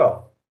experience as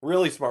well.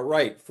 Really smart,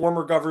 right.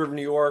 Former governor of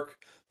New York,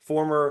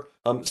 former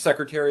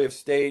Secretary of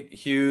State,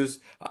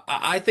 Hughes.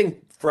 I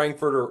think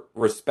Frankfurter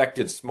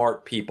respected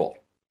smart people,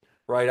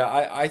 right?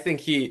 I think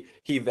he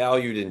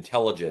valued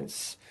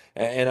intelligence,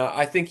 and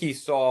I think he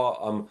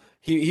saw...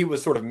 He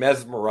was sort of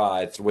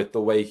mesmerized with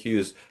the way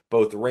Hughes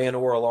both ran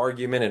oral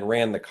argument and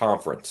ran the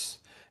conference.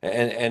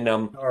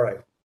 All right.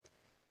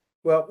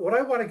 Well, what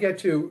I want to get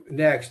to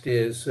next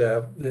is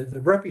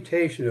the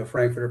reputation of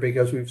Frankfurter,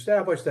 because we've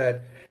established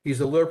that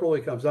he's a liberal.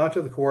 He comes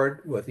onto the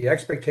court with the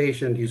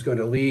expectation he's going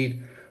to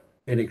lead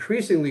an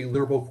increasingly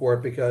liberal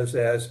court, because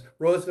as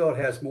Roosevelt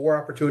has more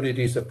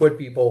opportunities to put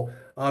people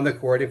on the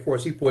court, of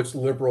course, he puts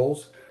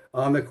liberals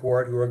on the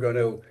court who are going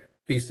to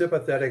be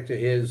sympathetic to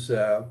his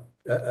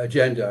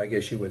agenda, I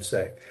guess you would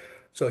say.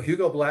 So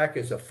Hugo Black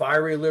is a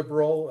fiery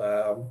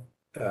liberal.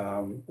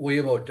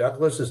 William O.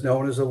 Douglas is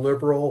known as a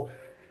liberal.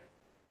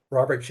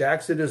 Robert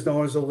Jackson is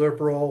known as a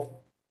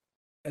liberal.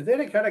 And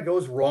then it kind of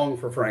goes wrong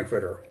for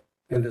Frankfurter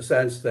in the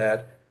sense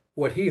that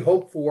what he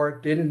hoped for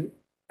didn't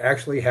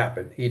actually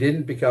happen. He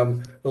didn't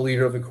become the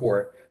leader of the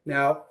court.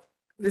 Now,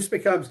 this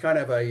becomes kind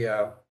of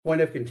a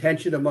point of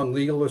contention among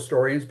legal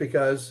historians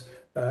because,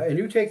 and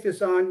you take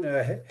this on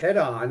head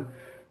on,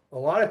 a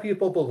lot of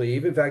people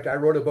believe, in fact, I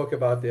wrote a book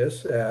about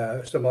this,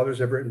 some others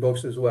have written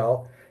books as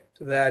well,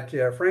 that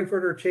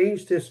Frankfurter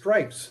changed his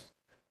stripes,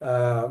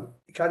 kind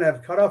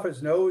of cut off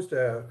his nose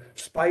to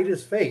spite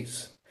his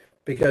face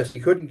because he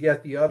couldn't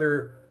get the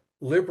other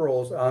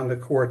liberals on the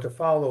court to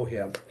follow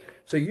him.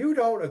 So you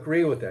don't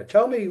agree with that.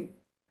 Tell me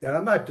and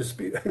I'm not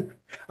disputing.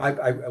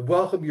 I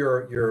welcome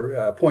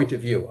your point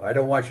of view. I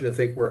don't want you to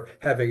think we're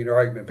having an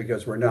argument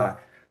because we're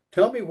not.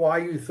 Tell me why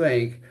you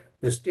think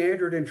the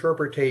standard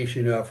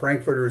interpretation of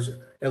Frankfurter's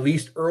at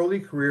least early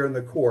career in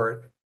the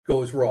court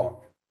goes wrong.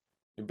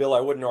 Bill, I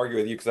wouldn't argue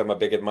with you because I'm a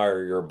big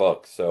admirer of your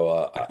book,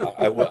 so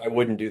I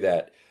wouldn't do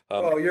that.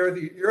 Oh,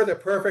 you're the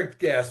perfect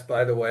guest,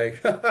 by the way.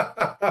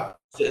 But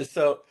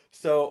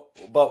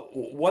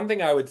one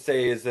thing I would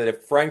say is that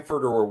if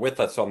Frankfurter were with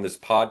us on this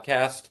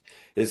podcast,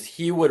 is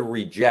he would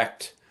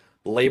reject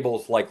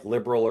labels like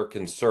liberal or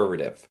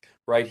conservative,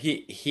 right?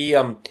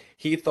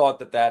 He thought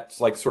that that's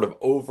like sort of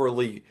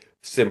overly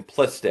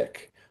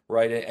simplistic,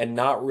 right? And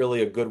not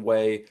really a good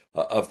way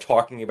of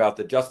talking about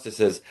the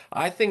justices.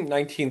 I think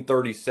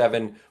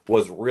 1937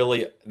 was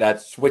really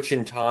that switch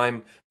in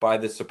time by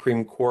the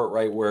Supreme Court,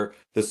 right? Where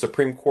the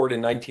Supreme Court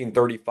in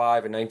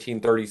 1935 and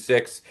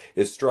 1936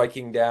 is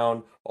striking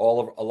down a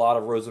lot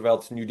of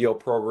Roosevelt's New Deal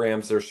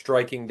programs. They're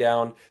striking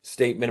down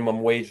state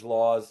minimum wage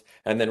laws.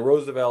 And then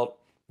Roosevelt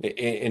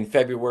in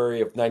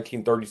February of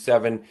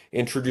 1937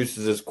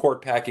 introduces his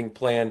court packing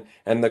plan,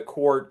 and the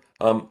court,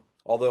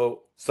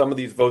 although some of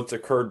these votes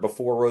occurred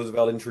before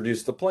Roosevelt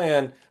introduced the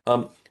plan,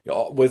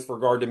 with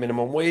regard to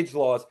minimum wage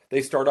laws,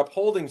 they start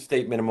upholding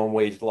state minimum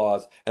wage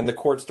laws, and the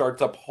court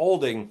starts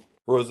upholding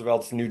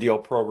Roosevelt's New Deal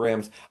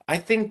programs. I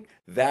think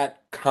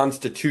that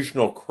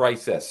constitutional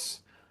crisis,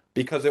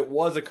 because it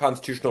was a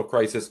constitutional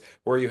crisis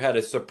where you had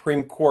a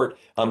Supreme Court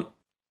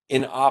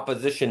in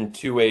opposition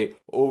to a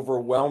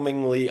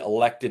overwhelmingly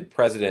elected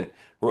president.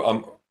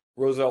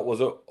 Roosevelt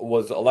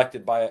was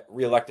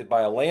reelected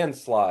by a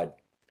landslide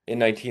in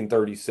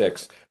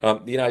 1936.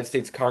 The United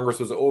States Congress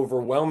was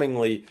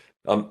overwhelmingly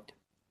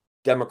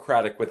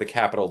Democratic with a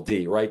capital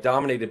D, right?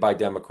 Dominated by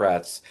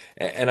Democrats.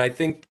 And I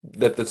think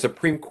that the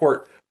Supreme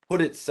Court put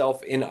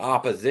itself in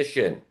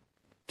opposition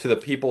to the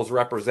people's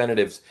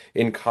representatives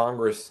in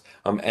Congress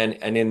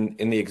and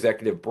in the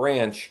executive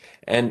branch.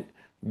 And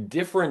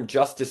different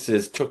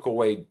justices took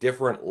away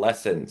different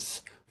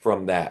lessons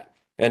from that.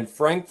 And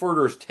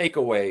Frankfurter's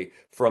takeaway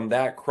from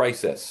that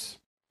crisis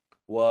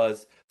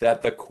was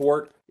that the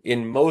court,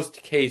 in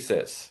most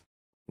cases,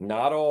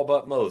 not all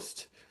but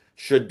most,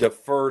 should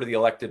defer to the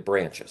elected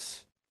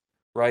branches,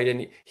 right?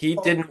 And he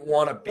didn't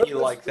want to be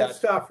like that. Let's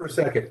stop for a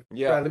second.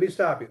 Yeah. Let me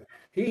stop you.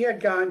 He had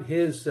gotten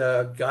his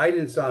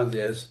guidance on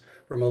this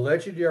from a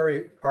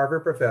legendary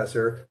Harvard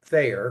professor,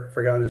 Thayer,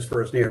 forgotten his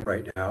first name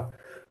right now,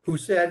 who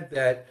said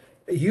that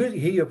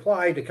he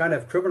applied a kind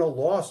of criminal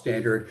law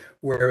standard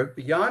where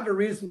beyond a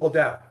reasonable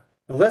doubt,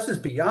 unless it's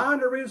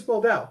beyond a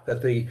reasonable doubt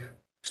that the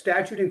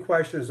statute in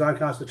question is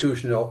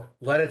unconstitutional,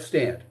 let it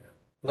stand.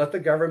 Let the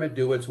government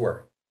do its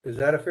work. Is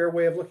that a fair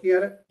way of looking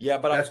at it? Yeah,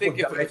 but I think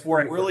if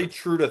we're really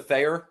true to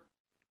Thayer,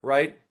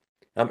 right?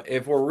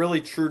 If we're really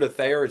true to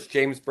Thayer, it's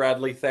James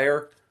Bradley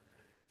Thayer.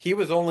 He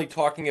was only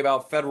talking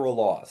about federal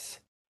laws,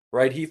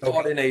 right? He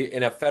thought in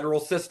a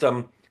federal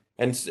system,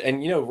 and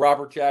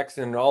Robert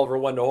Jackson and Oliver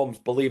Wendell Holmes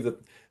believe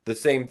that the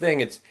same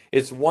thing.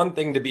 It's one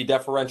thing to be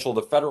deferential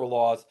to federal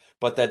laws,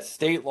 but that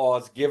state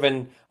laws,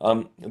 given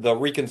the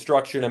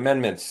Reconstruction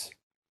amendments,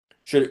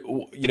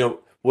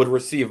 would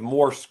receive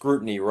more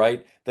scrutiny,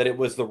 right? That it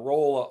was the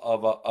role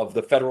of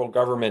the federal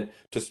government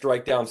to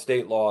strike down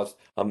state laws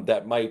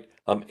that might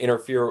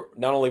interfere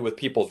not only with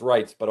people's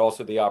rights, but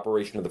also the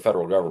operation of the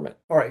federal government.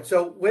 All right.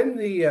 So when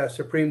the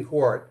Supreme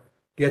Court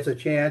gets a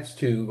chance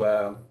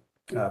to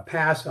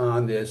pass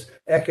on this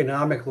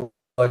economic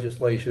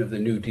legislation of the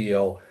New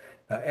Deal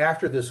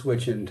after the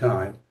switch in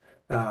time,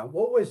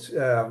 what was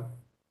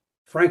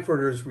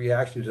Frankfurter's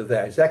reaction to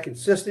that? Is that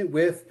consistent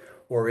with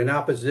or in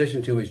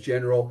opposition to his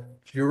general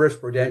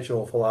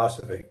jurisprudential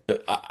philosophy?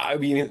 I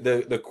mean,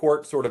 the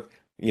court sort of,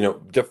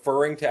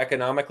 deferring to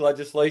economic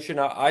legislation.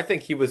 I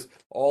think he was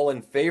all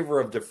in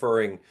favor of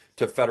deferring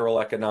to federal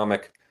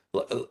economic,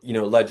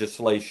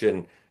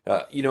 legislation.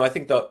 I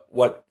think that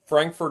what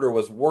Frankfurter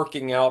was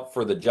working out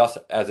for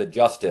as a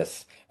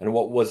justice, and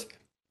what was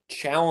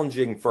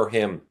challenging for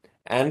him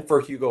and for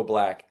Hugo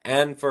Black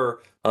and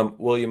for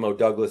William O.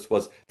 Douglas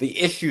was the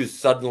issues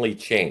suddenly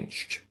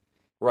changed,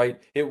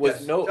 right? It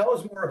was Tell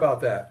us more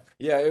about that.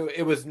 Yeah,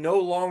 it was no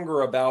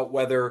longer about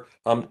whether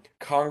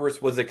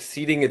Congress was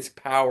exceeding its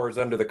powers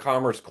under the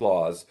Commerce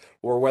Clause,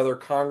 or whether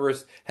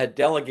Congress had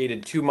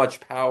delegated too much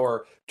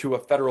power to a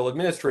federal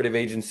administrative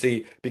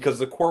agency, because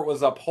the court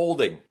was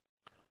upholding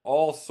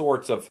all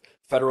sorts of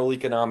federal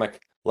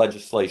economic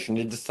legislation.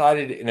 It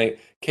decided in a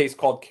case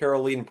called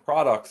Caroline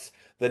Products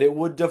that it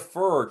would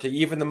defer to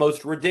even the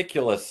most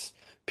ridiculous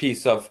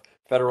piece of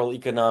federal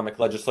economic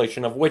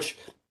legislation, of which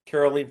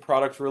Caroline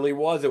Products really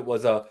was. It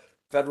was a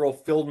federal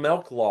filled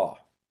milk law,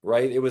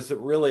 right? It was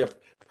really a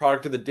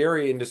product of the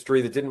dairy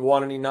industry that didn't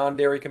want any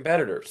non-dairy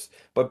competitors.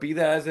 But be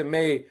that as it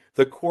may,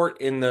 the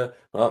court in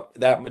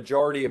that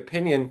majority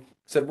opinion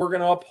said, we're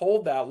going to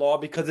uphold that law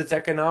because it's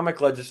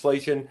economic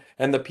legislation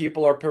and the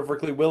people are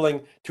perfectly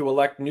willing to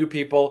elect new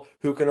people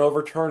who can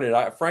overturn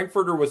it.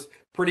 Frankfurter was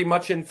pretty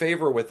much in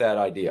favor with that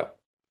idea.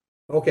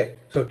 Okay,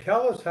 so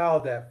tell us how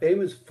that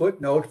famous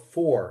footnote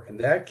 4 in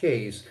that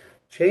case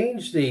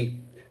changed the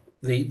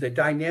the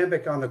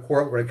dynamic on the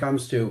court when it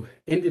comes to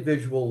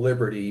individual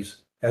liberties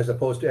as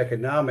opposed to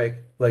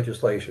economic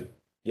legislation.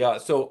 Yeah,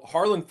 so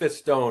Harlan Fiske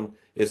Stone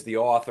is the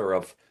author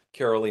of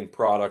Caroline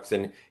Products,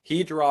 and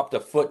he dropped a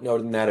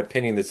footnote in that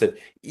opinion that said,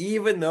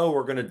 even though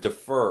we're going to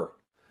defer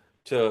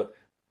to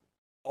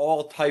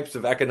all types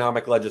of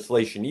economic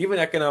legislation, even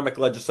economic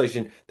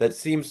legislation that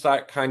seems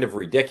kind of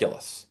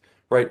ridiculous,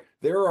 right?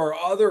 There are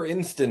other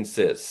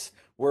instances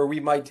where we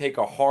might take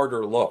a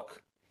harder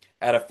look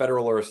at a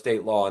federal or a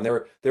state law. And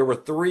there were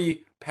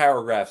three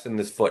paragraphs in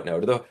this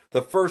footnote.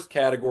 The first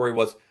category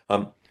was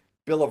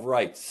Bill of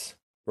Rights,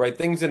 right?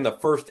 Things in the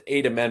first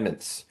 8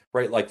 amendments,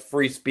 right? Like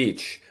free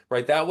speech,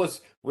 right? That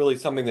was really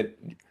something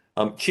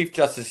that Chief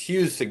Justice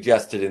Hughes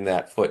suggested in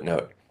that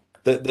footnote.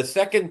 The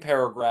second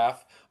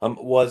paragraph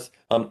was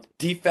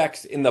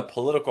defects in the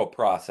political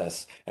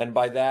process. And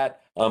by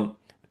that,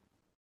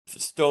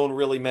 Stone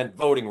really meant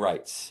voting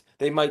rights.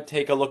 They might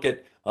take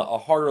a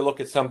harder look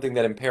at something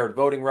that impaired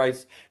voting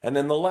rights. And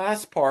then the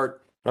last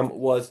part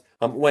was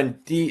when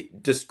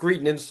discrete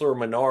and insular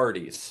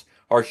minorities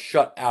are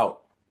shut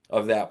out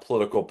of that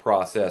political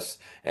process.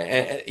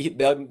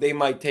 And they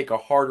might take a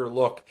harder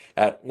look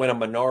at when a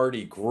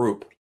minority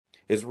group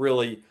is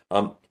really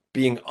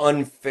being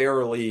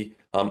unfairly,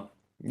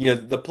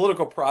 the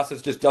political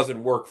process just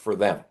doesn't work for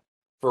them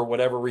for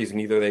whatever reason.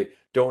 Either they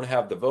don't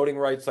have the voting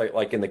rights,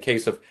 like in the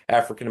case of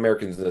African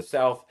Americans in the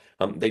South,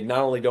 they not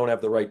only don't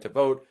have the right to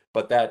vote,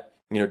 but that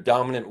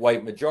dominant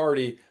white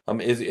majority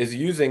is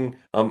using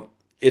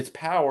its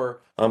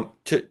power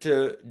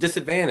to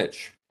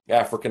disadvantage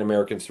African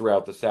Americans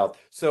throughout the South.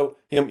 So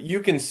you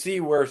can see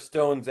where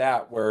Stone's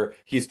at, where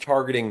he's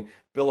targeting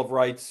Bill of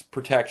Rights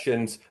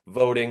protections,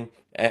 voting,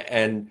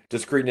 and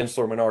discrete and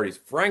insular minorities.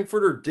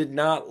 Frankfurter did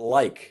not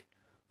like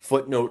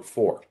footnote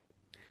 4.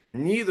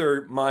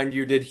 Neither, mind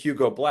you, did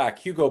Hugo Black.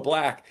 Hugo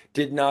Black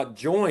did not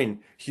join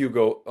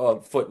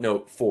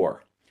footnote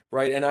 4,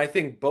 right? And I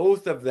think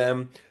both of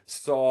them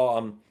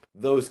saw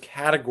those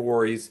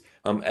categories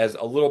as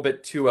a little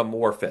bit too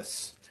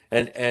amorphous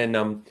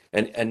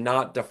and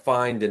not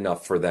defined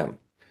enough for them.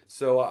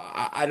 So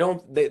I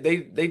don't. They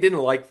didn't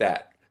like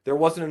that. There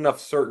wasn't enough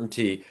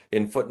certainty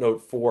in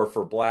footnote 4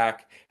 for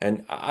Black,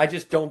 and I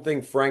just don't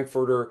think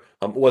Frankfurter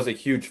was a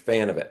huge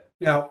fan of it.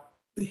 Now,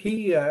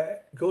 he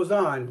goes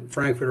on,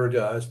 Frankfurter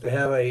does, to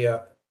have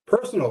a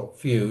personal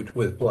feud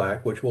with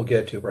Black, which we'll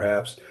get to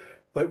perhaps.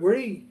 But what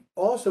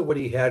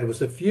he had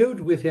was a feud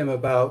with him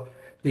about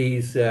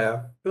these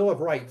Bill of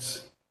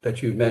Rights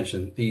that you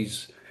mentioned,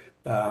 these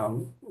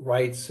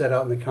rights set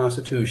out in the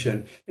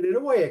Constitution. And in a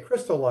way, it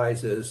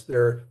crystallizes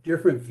their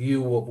different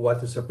view of what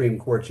the Supreme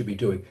Court should be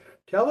doing.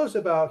 Tell us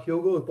about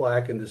Hugo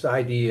Black and this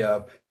idea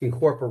of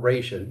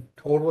incorporation,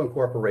 total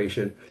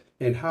incorporation,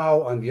 and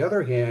how, on the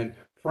other hand,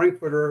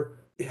 Frankfurter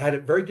had a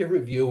very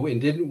different view and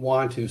didn't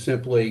want to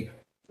simply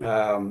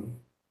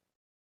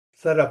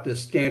set up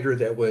this standard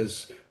that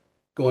was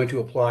going to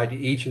apply to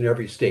each and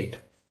every state.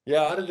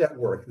 Yeah. How did that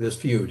work, this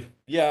feud?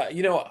 Yeah,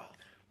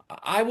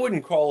 I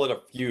wouldn't call it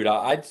a feud.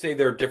 I'd say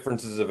there are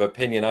differences of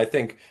opinion. I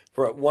think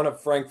one of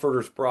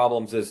Frankfurter's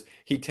problems is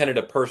he tended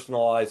to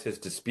personalize his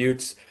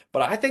disputes,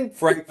 but I think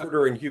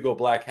Frankfurter and Hugo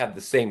Black had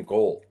the same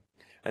goal,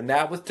 and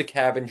that was to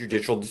cabin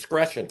judicial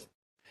discretion.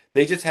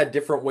 They just had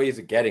different ways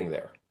of getting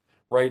there,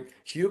 right?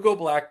 Hugo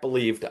Black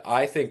believed,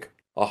 I think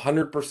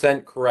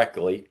 100%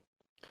 correctly,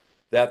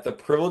 that the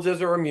Privileges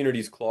or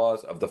Immunities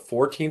Clause of the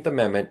 14th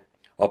Amendment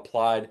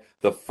applied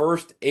the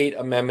first 8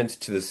 amendments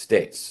to the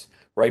states.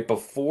 Right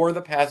before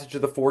the passage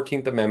of the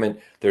 14th Amendment,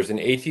 there's an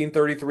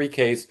 1833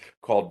 case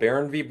called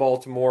Barron v.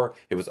 Baltimore.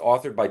 It was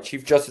authored by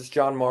Chief Justice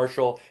John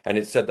Marshall, and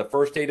it said the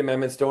first 8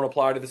 amendments don't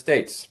apply to the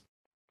states,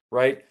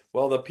 right?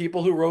 Well, the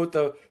people who wrote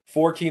the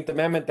 14th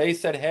Amendment, they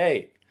said,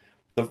 hey,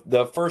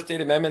 the first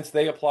 8 amendments,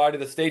 they apply to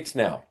the states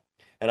now.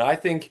 And I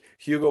think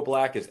Hugo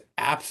Black is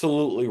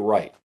absolutely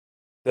right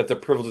that the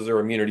Privileges or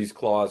Immunities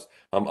Clause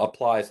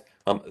applies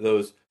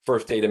those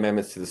first 8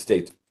 amendments to the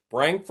states.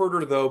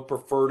 Frankfurter, though,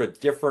 preferred a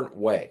different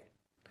way.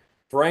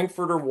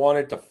 Frankfurter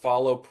wanted to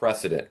follow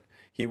precedent.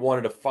 He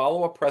wanted to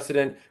follow a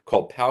precedent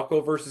called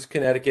Palco versus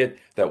Connecticut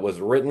that was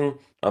written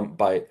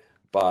by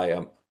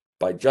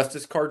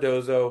Justice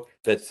Cardozo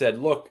that said,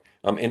 look,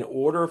 in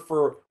order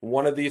for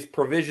one of these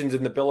provisions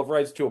in the Bill of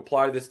Rights to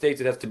apply to the states,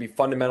 it has to be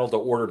fundamental to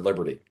ordered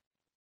liberty,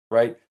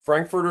 right?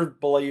 Frankfurter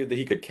believed that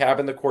he could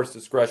cabin the court's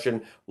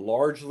discretion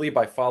largely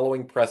by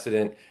following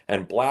precedent,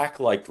 and Black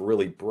liked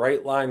really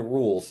bright line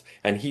rules,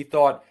 and he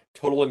thought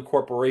total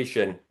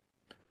incorporation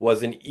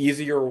was an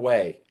easier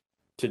way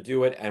to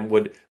do it and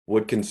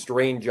would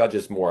constrain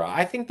judges more.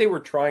 I think they were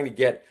trying to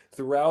get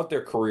throughout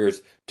their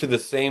careers to the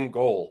same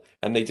goal,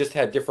 and they just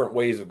had different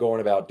ways of going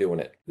about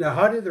doing it. Now,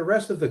 how did the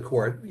rest of the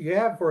court, you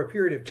have for a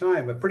period of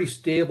time a pretty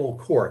stable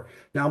court,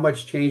 not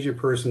much change in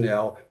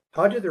personnel.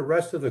 How did the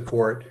rest of the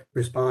court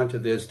respond to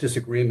this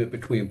disagreement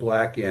between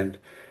Black and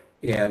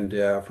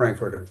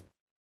Frankfurter?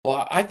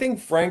 Well, I think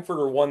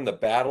Frankfurter won the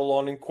battle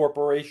on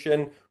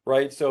incorporation,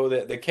 right? So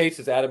the case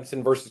is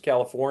Adamson versus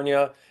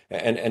California,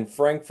 and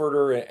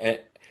Frankfurter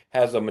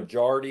has a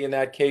majority in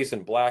that case,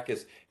 and Black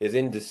is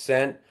in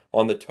dissent.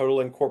 on the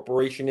total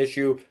incorporation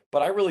issue,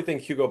 but I really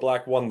think Hugo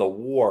Black won the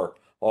war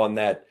on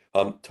that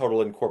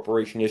total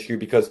incorporation issue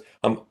because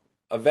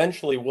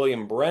eventually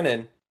William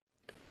Brennan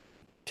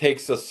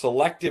takes a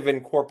selective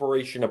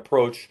incorporation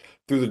approach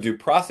through the Due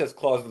Process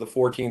Clause of the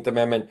 14th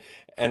Amendment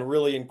and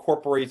really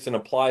incorporates and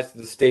applies to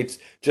the states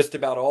just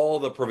about all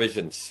the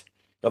provisions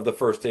of the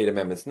first 8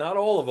 amendments. Not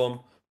all of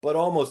them, but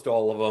almost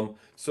all of them.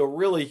 So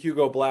really,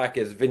 Hugo Black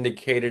is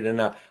vindicated,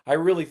 and I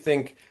really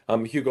think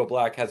Hugo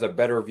Black has a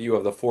better view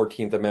of the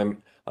 14th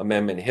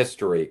Amendment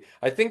history.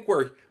 I think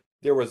where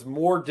there was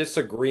more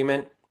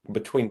disagreement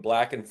between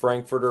Black and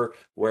Frankfurter,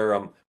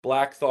 where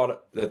Black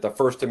thought that the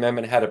First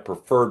Amendment had a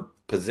preferred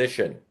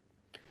position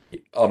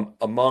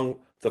among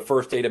the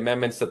first 8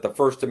 amendments, that the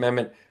First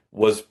Amendment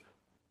was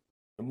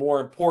more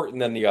important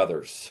than the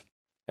others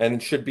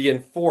and should be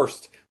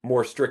enforced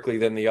more strictly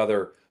than the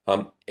other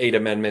 8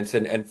 amendments.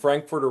 And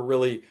Frankfurter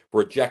really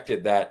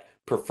rejected that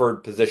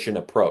preferred position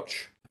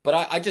approach.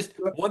 But I just,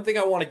 one thing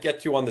I want to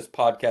get to on this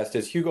podcast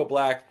is Hugo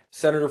Black,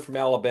 senator from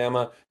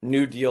Alabama,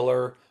 New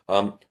Dealer,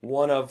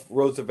 one of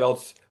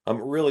Roosevelt's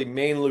really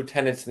main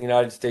lieutenants in the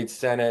United States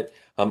Senate,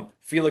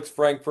 Felix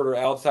Frankfurter,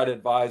 outside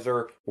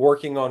advisor,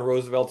 working on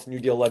Roosevelt's New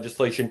Deal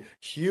legislation,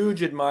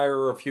 huge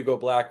admirer of Hugo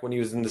Black when he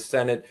was in the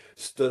Senate,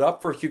 stood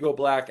up for Hugo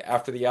Black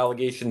after the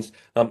allegations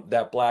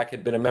that Black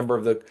had been a member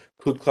of the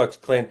Ku Klux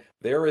Klan.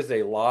 There is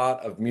a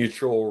lot of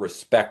mutual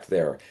respect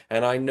there.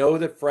 And I know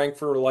that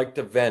Frankfurter liked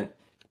to vent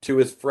to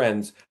his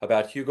friends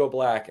about Hugo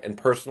Black and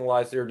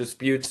personalize their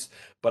disputes.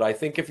 But I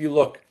think if you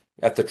look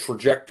at the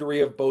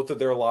trajectory of both of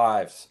their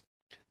lives,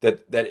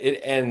 that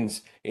it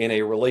ends in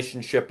a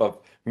relationship of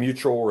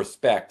mutual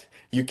respect.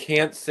 You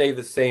can't say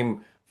the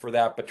same for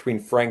that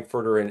between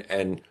Frankfurter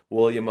and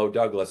William O.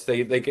 Douglas.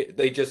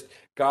 They just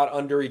got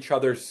under each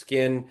other's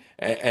skin,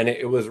 and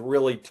it was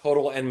really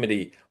total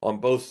enmity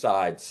on both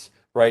sides,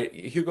 right?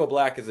 Hugo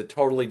Black is a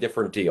totally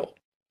different deal.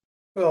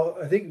 Well,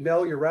 I think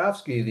Mel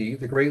Urofsky,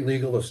 the great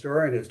legal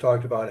historian, has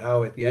talked about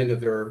how at the end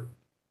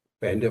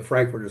of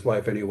Frankfurter's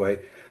life anyway,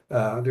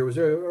 there was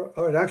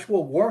an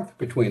actual warmth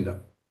between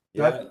them.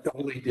 Yeah. Not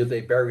only did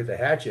they bury the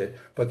hatchet,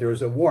 but there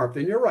was a warmth.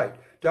 And you're right,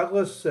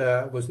 Douglas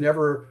was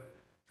never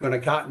going to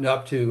cotton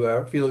up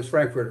to Felix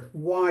Frankfurter.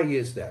 Why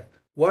is that?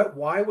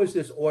 Why was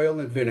this oil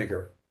and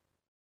vinegar?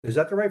 Is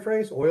that the right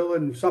phrase? Oil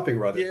and something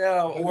or other.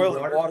 Yeah, oil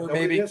and water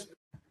maybe.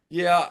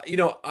 Yeah,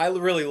 I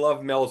really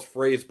love Mel's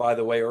phrase, by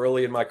the way.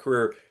 Early in my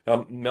career,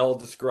 Mel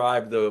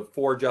described the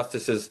 4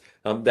 justices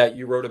that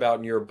you wrote about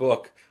in your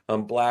book,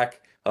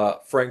 Black,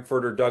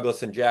 Frankfurter,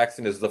 Douglas, and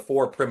Jackson, as the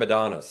 4 prima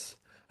donnas.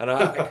 And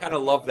I kind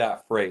of love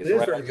that phrase. It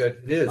is very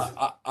good. It is.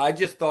 I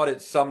just thought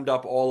it summed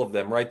up all of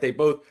them, right? They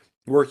both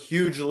were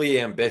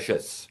hugely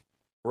ambitious,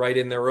 right,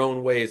 in their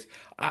own ways.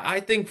 I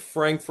think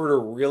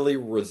Frankfurter really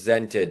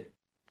resented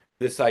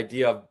this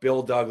idea of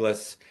Bill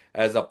Douglas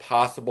as a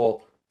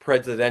possible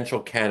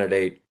presidential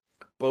candidate,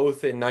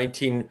 both in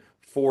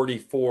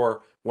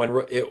 1944,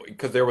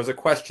 because there was a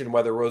question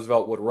whether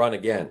Roosevelt would run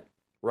again,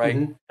 right?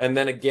 Mm-hmm. And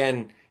then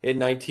again in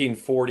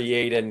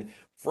 1948. And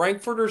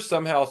Frankfurter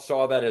somehow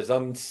saw that as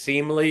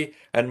unseemly,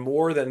 and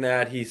more than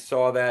that, he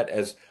saw that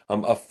as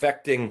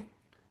affecting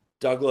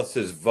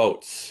Douglas's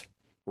votes,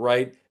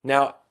 right?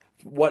 Now,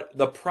 what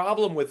the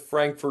problem with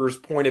Frankfurter's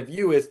point of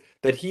view is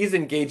that he's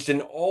engaged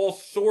in all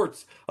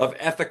sorts of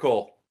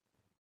ethical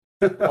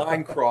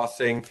line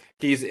crossing.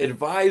 He's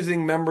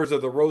advising members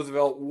of the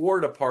Roosevelt War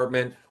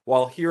Department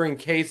while hearing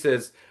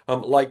cases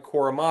like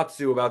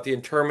Korematsu about the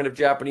internment of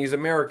Japanese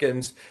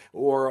Americans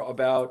or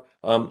about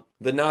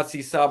the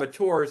Nazi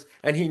saboteurs,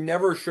 and he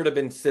never should have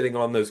been sitting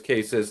on those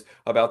cases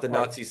about the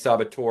Nazi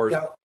saboteurs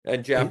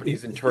and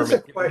Japanese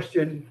internment.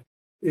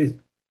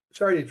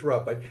 Sorry to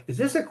interrupt, but is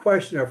this a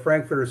question of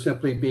Frankfurter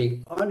simply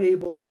being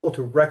unable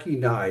to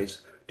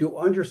recognize, to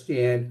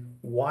understand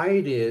why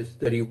it is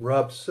that he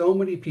rubbed so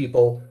many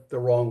people the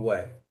wrong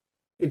way?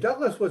 And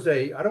Douglas was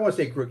I don't want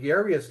to say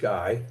gregarious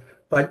guy,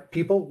 but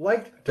people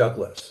liked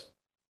Douglas.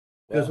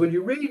 Because when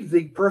you read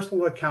the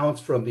personal accounts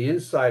from the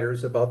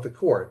insiders about the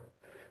court,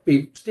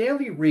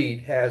 Stanley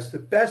Reed has the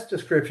best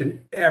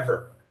description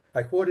ever,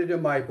 I quoted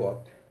in my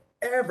book,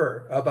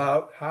 ever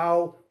about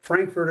how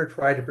Frankfurter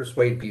tried to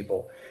persuade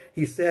people.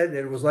 He said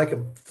that it was like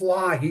a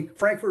fly.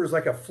 Frankfurter was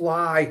like a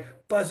fly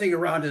buzzing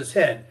around his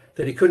head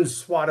that he couldn't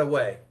swat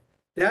away.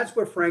 That's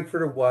what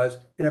Frankfurter was.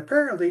 And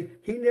apparently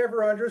he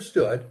never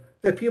understood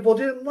that people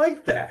didn't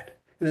like that.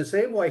 In the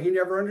same way, he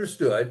never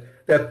understood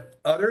that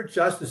other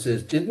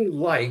justices didn't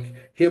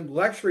like him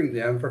lecturing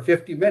them for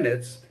 50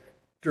 minutes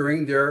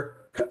during their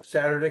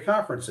Saturday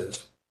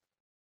conferences.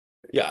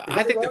 Yeah,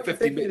 I think the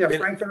 50 minutes. That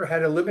Frankfurter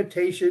had a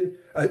limitation,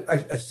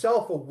 a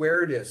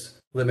self-awareness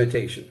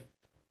limitation.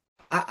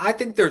 I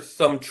think there's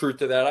some truth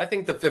to that. I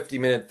think the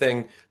 50-minute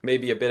thing may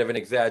be a bit of an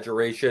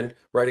exaggeration,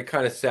 right? It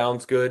kind of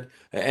sounds good.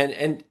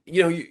 And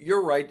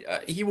you're right.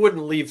 He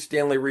wouldn't leave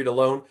Stanley Reed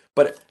alone.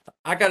 But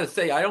I got to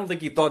say, I don't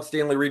think he thought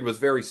Stanley Reed was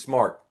very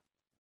smart,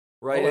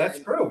 right? Oh, that's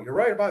true. You're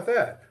right about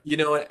that.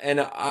 And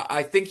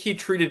I think he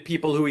treated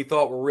people who he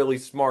thought were really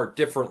smart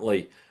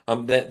differently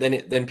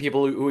than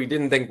people who he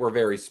didn't think were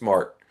very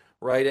smart,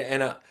 right?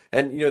 And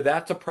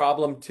that's a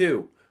problem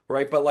too,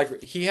 right? But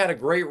like he had a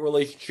great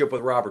relationship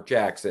with Robert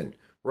Jackson,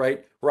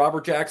 right?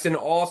 Robert Jackson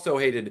also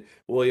hated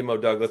William O.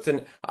 Douglas,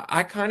 and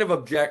I kind of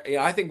object.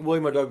 I think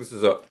William O. Douglas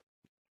is a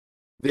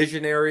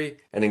visionary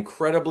and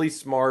incredibly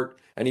smart,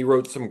 and he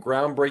wrote some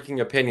groundbreaking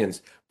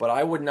opinions, but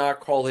I would not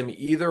call him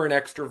either an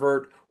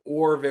extrovert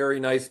or very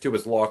nice to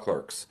his law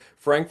clerks.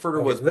 Frankfurter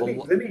Okay, was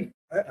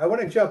I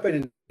want to jump in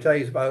and tell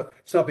you about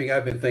something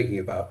I've been thinking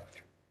about.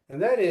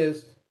 And that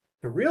is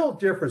the real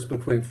difference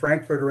between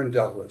Frankfurter and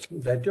Douglas,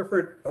 that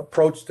different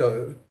approach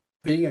to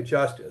being a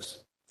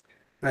justice.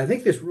 And I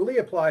think this really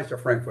applies to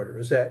Frankfurter,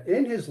 is that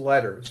in his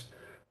letters,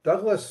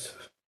 Douglas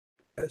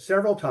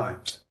several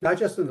times, not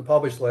just in the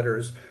published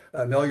letters.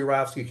 Mel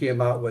Urofsky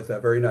came out with a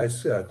very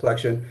nice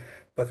collection,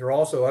 but there are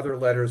also other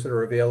letters that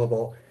are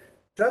available.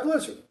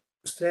 Douglas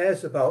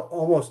says about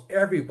almost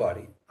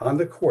everybody on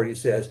the court, he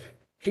says,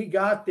 he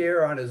got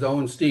there on his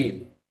own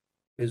steam,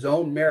 his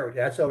own merit.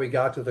 That's how he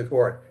got to the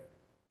court.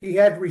 He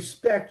had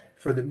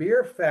respect for the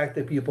mere fact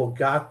that people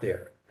got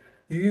there.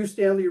 You use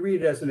Stanley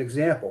Reed as an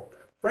example.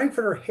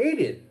 Frankfurter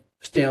hated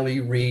Stanley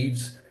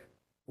Reed's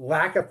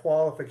lack of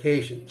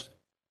qualifications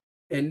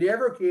and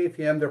never gave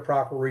him the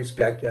proper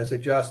respect as a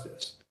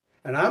justice.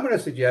 And I'm going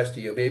to suggest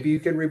to you, maybe you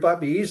can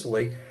rebut me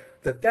easily,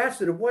 that that's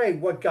in a way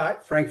what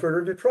got Frankfurter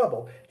into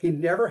trouble. He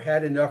never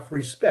had enough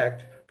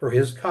respect for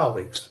his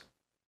colleagues.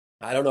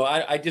 I don't know.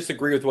 I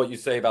disagree with what you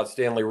say about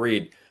Stanley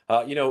Reed.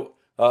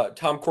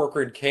 Tom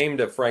Corcoran came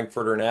to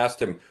Frankfurter and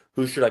asked him,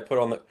 who should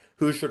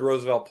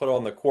Roosevelt put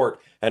on the court?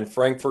 And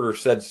Frankfurter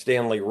said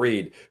Stanley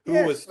Reed. Who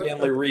Yes, was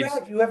Stanley Reed's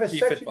you have a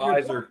chief section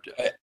advisor?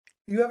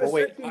 You have a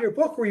Wait, section in your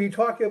book where you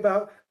talk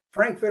about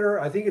Frankfurter,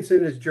 I think it's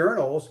in his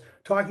journals,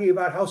 talking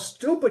about how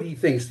stupid he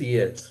thinks he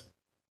is.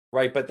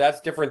 Right, but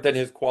that's different than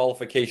his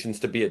qualifications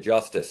to be a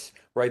justice,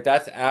 right?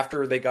 That's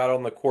after they got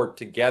on the court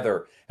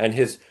together and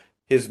his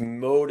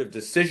mode of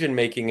decision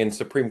making in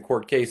Supreme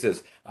Court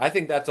cases. I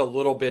think that's a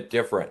little bit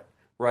different,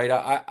 right?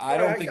 I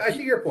don't think I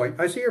see your point.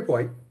 I see your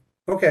point.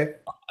 Okay.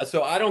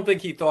 so I don't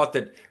think he thought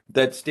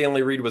that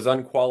Stanley Reed was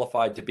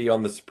unqualified to be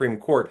on the Supreme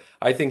Court.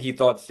 I think he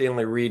thought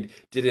Stanley Reed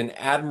did an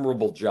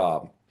admirable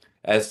job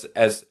as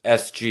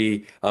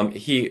SG.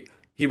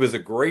 He was a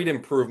great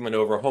improvement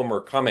over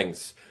Homer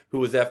Cummings, who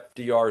was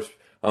FDR's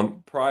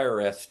prior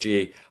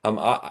SG.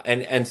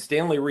 And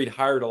Stanley Reed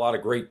hired a lot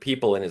of great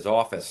people in his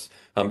office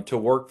to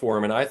work for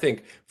him. And I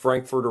think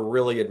Frankfurter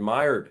really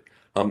admired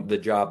the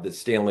job that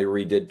Stanley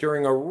Reed did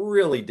during a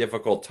really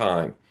difficult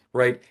time,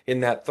 right? In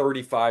that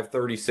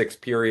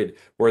 35-36 period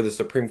where the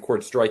Supreme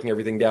Court striking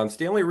everything down.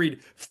 Stanley Reed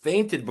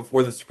fainted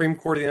before the Supreme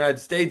Court of the United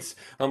States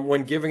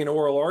when giving an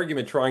oral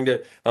argument trying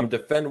to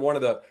defend one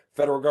of the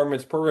federal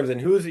government's programs.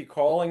 And who is he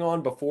calling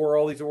on before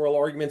all these oral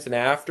arguments and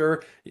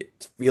after?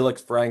 It's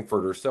Felix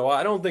Frankfurter. So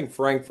I don't think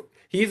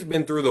he's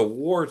been through the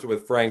wars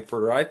with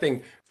Frankfurter. I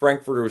think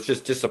Frankfurter was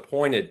just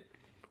disappointed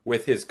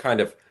with his kind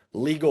of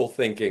legal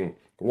thinking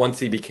once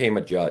he became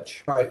a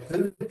judge. All right.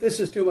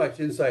 This is too much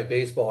inside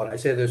baseball. And I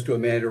say this to a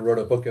man who wrote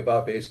a book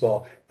about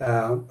baseball.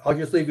 I'll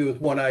just leave you with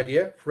one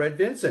idea. Fred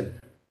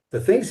Vinson. The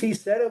things he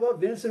said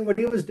about Vinson when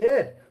he was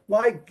dead.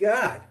 My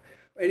God.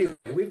 Anyway,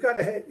 we've got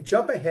to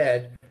jump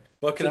ahead.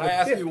 Well, can I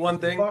ask you one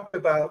thing?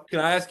 Can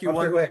I ask you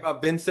one thing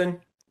about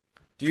Vinson?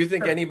 Do you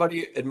think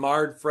anybody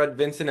admired Fred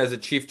Vinson as a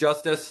Chief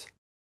Justice?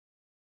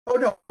 Oh,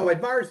 no,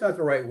 admire is not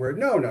the right word.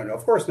 No,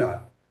 of course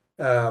not.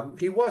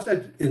 He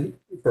wasn't,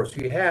 of course,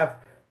 you have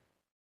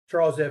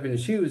Charles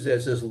Evans Hughes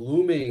as this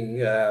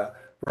looming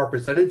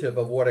representative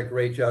of what a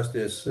great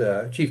justice,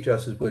 Chief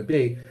Justice would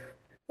be.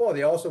 Well,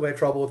 they also had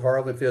trouble with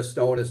Harlan Fiske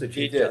Stone as the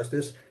Chief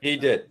Justice. He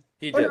did.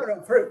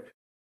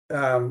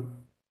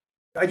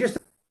 I just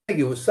think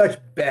it was such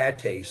bad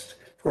taste.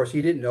 Of course,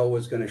 he didn't know it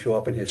was going to show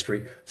up in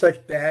history.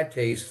 Such bad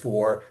taste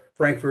for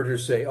Frankfurter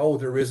to say, oh,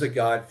 there is a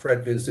God,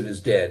 Fred Vinson is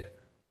dead.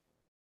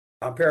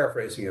 I'm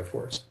paraphrasing, of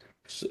course.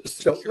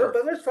 Sure.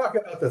 But let's talk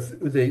about the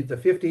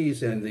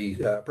 50s and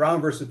the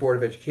Brown versus Board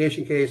of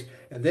Education case,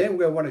 and then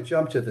we'll want to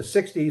jump to the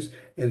 60s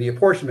and the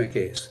apportionment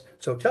case.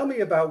 So tell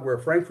me about where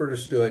Frankfurter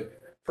stood,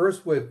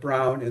 first with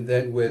Brown and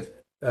then with,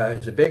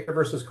 is it Baker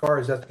versus Carr?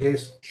 Is that the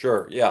case?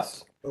 Sure,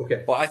 yes.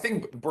 Okay. Well, I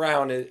think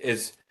Brown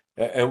is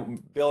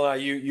and Bill and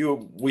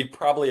I, we'd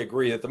probably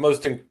agree that the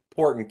most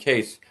important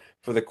case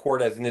for the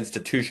court as an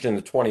institution in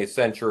the 20th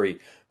century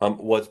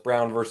was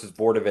Brown versus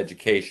Board of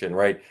Education,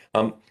 right?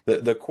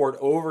 The court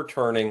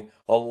overturning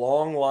a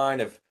long line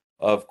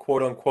of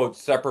quote unquote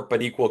separate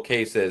but equal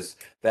cases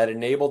that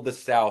enabled the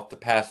South to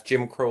pass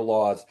Jim Crow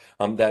laws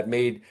that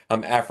made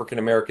African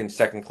Americans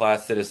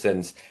second-class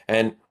citizens.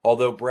 And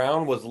although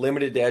Brown was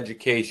limited to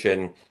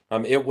education,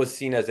 it was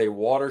seen as a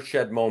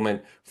watershed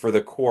moment for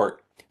the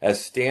court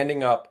as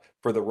standing up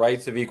for the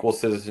rights of equal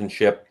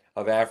citizenship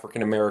of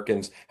African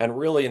Americans and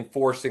really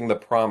enforcing the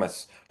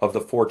promise of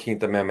the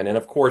 14th Amendment. And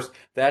of course,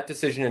 that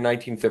decision in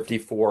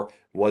 1954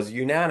 was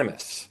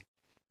unanimous.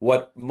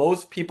 What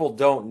most people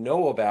don't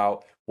know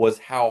about was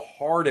how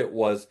hard it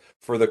was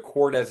for the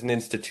court as an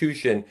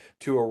institution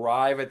to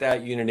arrive at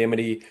that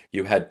unanimity.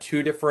 You had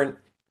two different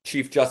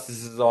chief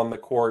justices on the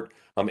court.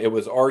 It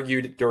was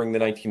argued during the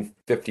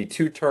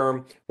 1952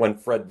 term when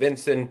Fred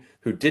Vinson,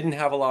 who didn't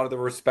have a lot of the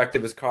respect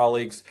of his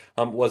colleagues,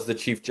 was the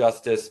Chief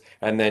Justice.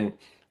 And then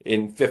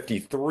in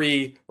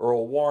 53,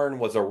 Earl Warren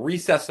was a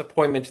recess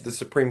appointment to the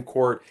Supreme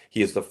Court.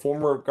 He is the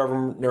former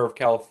governor of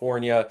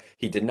California.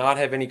 He did not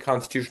have any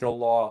constitutional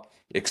law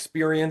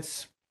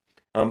experience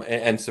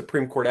and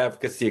Supreme Court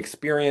advocacy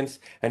experience,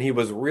 and he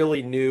was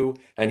really new,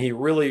 and he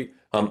really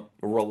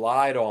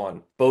relied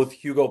on both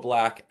Hugo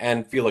Black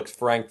and Felix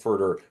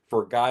Frankfurter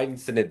for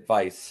guidance and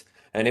advice.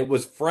 And it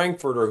was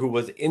Frankfurter who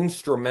was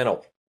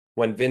instrumental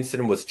when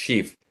Vinson was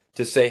chief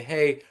to say,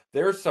 hey,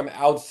 there's some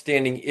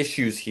outstanding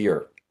issues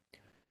here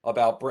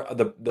about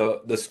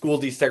the school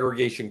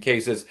desegregation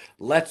cases.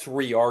 Let's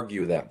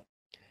re-argue them.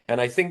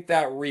 And I think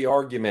that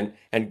re-argument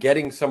and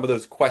getting some of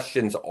those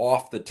questions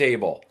off the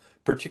table,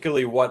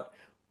 particularly what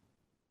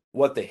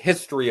the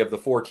history of the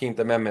 14th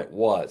Amendment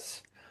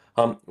was,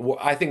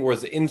 I think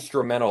was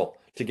instrumental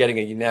to getting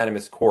a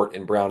unanimous court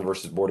in Brown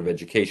versus Board of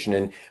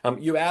Education.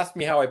 And you asked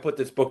me how I put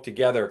this book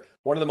together.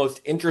 One of the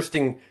most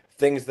interesting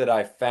things that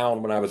I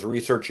found when I was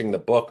researching the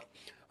book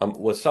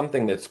was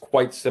something that's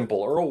quite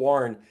simple. Earl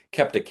Warren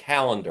kept a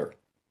calendar,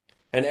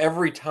 and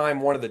every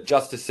time one of the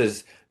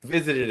justices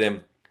visited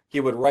him, he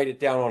would write it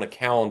down on a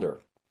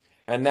calendar.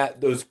 And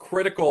that those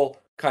critical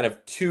kind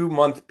of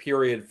 2-month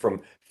period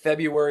from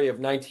February of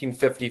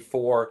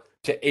 1954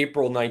 to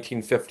April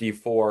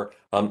 1954,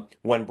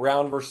 when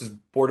Brown versus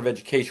Board of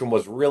Education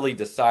was really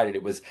decided.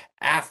 It was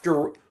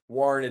after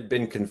Warren had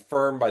been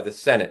confirmed by the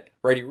Senate,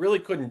 right? He really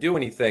couldn't do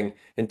anything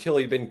until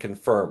he'd been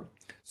confirmed.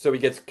 So he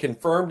gets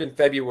confirmed in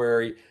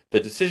February, the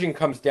decision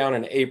comes down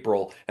in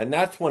April, and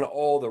that's when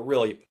all the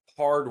really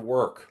hard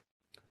work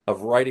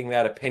of writing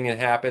that opinion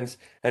happens.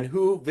 And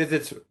who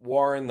visits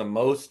Warren the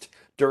most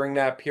during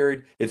that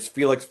period? It's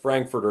Felix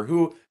Frankfurter.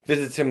 Who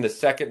visits him the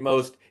second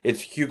most?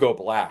 It's Hugo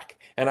Black.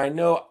 And I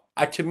know,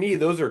 to me,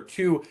 those are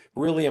two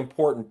really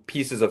important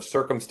pieces of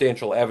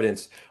circumstantial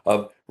evidence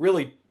of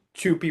really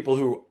two people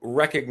who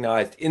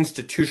recognized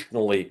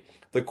institutionally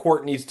the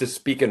court needs to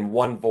speak in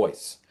one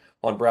voice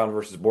on Brown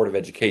versus Board of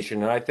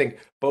Education. And I think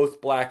both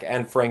Black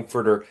and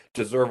Frankfurter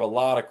deserve a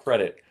lot of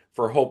credit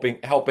for helping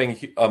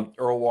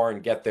Earl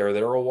Warren get there,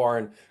 that Earl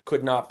Warren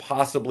could not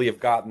possibly have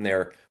gotten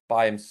there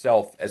by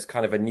himself as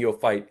kind of a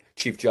neophyte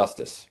Chief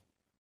Justice.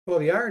 Well,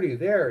 the irony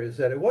there is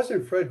that it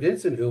wasn't Fred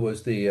Vinson who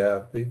was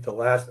the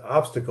last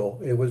obstacle.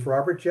 It was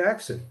Robert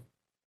Jackson,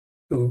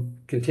 who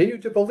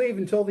continued to believe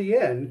until the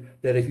end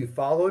that if you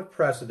followed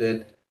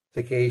precedent,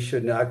 the case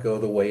should not go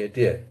the way it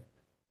did.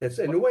 It's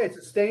in a way, it's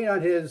a stain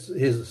on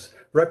his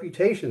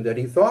reputation that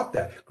he thought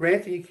that.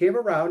 Granted, he came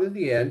around in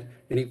the end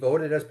and he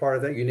voted as part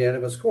of that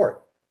unanimous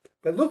court.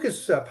 But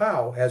Lucas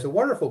Powell has a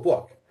wonderful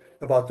book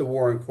about the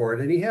Warren Court,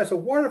 and he has a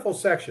wonderful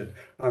section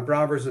on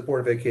Brown versus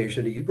Board of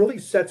Education. He really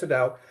sets it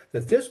out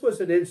that this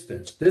was an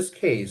instance, this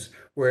case,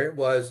 where it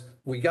was,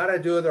 we got to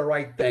do the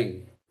right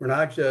thing. We're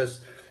not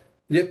just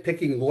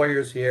nitpicking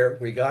lawyers here.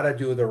 We got to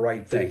do the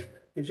right thing.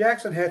 And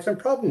Jackson had some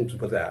problems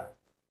with that,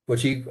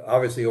 which he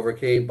obviously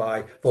overcame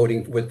by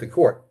voting with the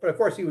court. But of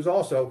course, he was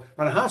also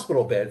on a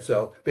hospital bed,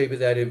 so maybe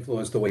that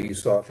influenced the way he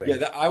saw things.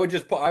 Yeah, I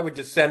would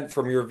dissent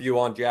from your view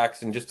on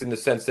Jackson, just in the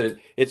sense that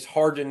it's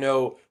hard to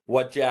know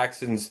what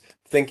Jackson's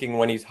thinking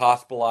when he's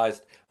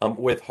hospitalized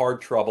with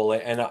heart trouble.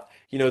 And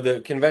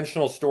the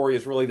conventional story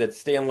is really that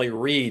Stanley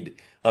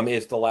Reed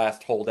is the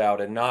last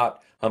holdout, and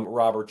not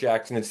Robert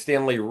Jackson. It's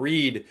Stanley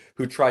Reed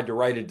who tried to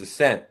write a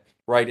dissent,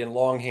 right, in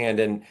longhand,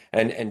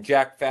 and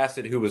Jack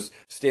Fassett, who was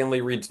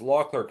Stanley Reed's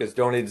law clerk, has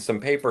donated some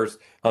papers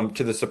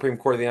to the Supreme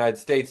Court of the United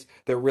States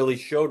that really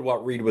showed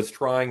what Reed was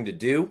trying to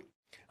do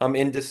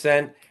in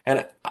dissent.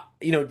 And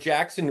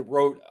Jackson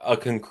wrote a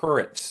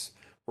concurrence,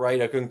 right,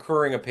 a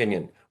concurring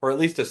opinion, or at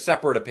least a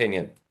separate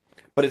opinion,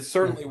 but it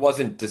certainly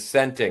wasn't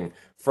dissenting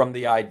from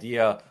the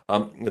idea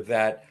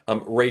that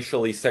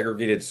racially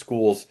segregated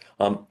schools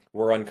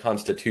were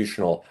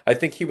unconstitutional. I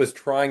think he was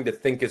trying to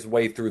think his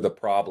way through the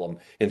problem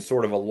in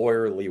sort of a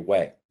lawyerly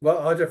way. Well,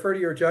 I'll defer to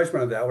your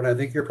judgment on that one. I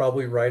think you're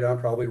probably right. I'm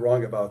probably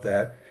wrong about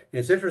that. And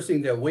it's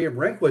interesting that William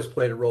Rehnquist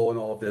played a role in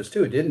all of this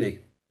too, didn't he?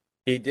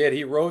 He did.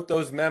 He wrote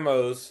those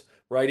memos,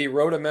 right? He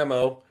wrote a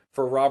memo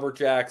for Robert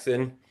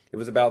Jackson. It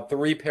was about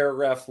 3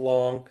 paragraphs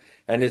long,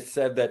 and it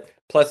said that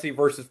Plessy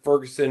versus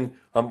Ferguson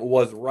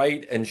was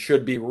right and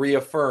should be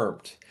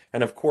reaffirmed.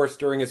 And of course,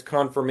 during his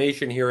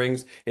confirmation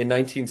hearings in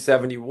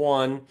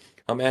 1971,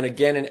 and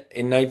again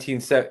in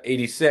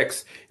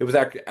 1986, it was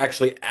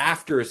actually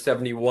after his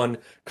 71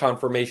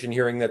 confirmation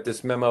hearing that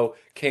this memo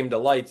came to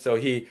light. So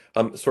he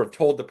sort of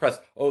told the press,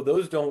 "Oh,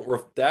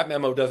 that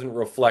memo doesn't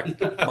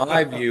reflect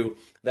my view.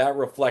 That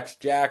reflects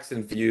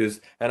Jackson's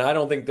views, and I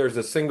don't think there's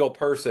a single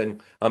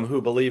person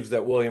who believes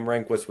that William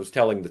Rehnquist was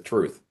telling the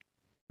truth."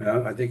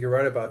 Yeah, I think you're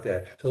right about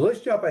that. So let's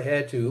jump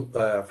ahead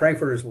to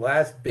Frankfurter's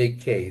last big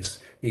case.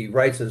 He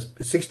writes a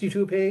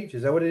 62-page,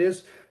 is that what it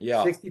is?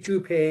 Yeah.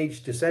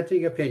 62-page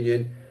dissenting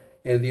opinion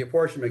in the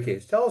apportionment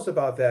case. Tell us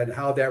about that and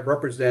how that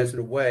represents, in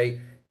a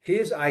way,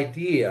 his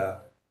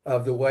idea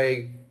of the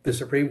way the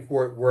Supreme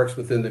Court works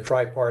within the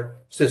tripart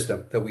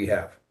system that we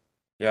have.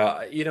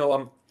 Yeah,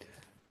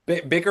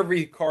 Baker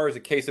v. Carr is a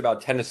case about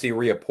Tennessee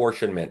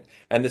reapportionment,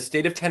 and the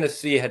state of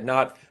Tennessee had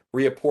not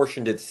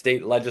reapportioned its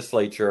state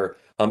legislature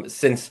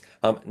since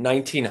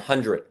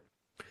 1900.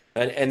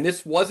 And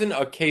this wasn't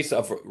a case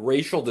of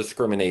racial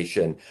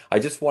discrimination. I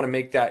just want to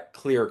make that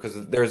clear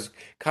because there's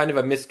kind of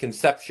a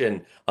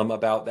misconception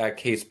about that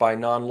case by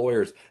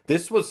non-lawyers.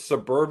 This was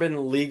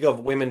Suburban League of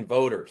Women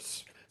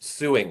Voters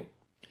suing.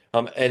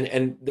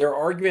 And their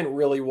argument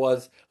really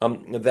was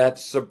that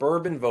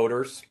suburban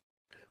voters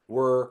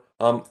were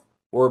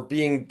were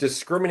being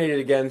discriminated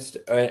against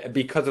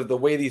because of the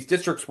way these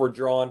districts were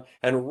drawn,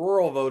 and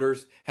rural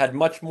voters had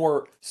much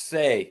more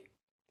say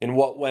in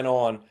what went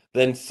on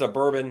than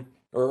suburban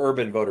or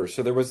urban voters.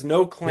 So there was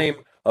no claim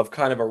of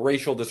kind of a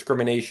racial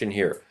discrimination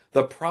here.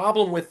 The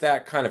problem with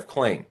that kind of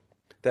claim,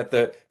 that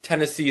the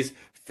Tennessee's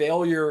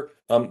failure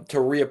to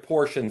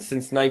reapportion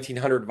since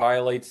 1900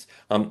 violates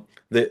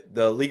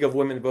the League of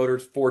Women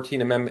Voters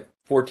 14th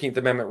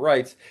Amendment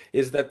rights,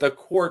 is that the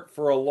court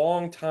for a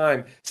long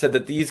time said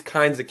that these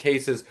kinds of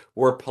cases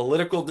were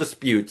political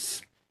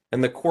disputes,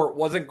 and the court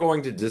wasn't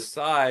going to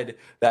decide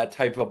that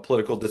type of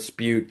political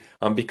dispute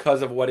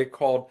because of what it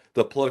called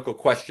the political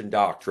question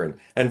doctrine.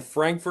 And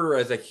Frankfurter,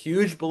 as a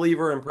huge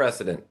believer in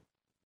precedent,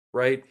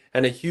 right,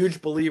 and a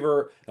huge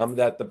believer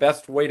that the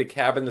best way to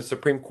cabin the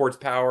Supreme Court's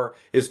power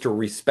is to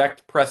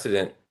respect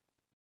precedent,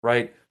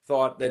 right,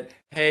 thought that,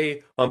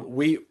 hey,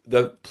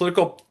 the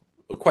political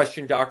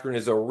question doctrine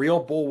is a real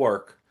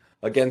bulwark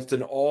against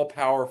an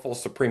all-powerful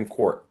Supreme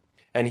Court.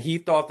 And he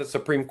thought the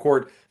Supreme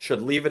Court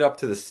should leave it up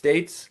to the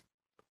states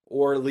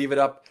or leave it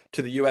up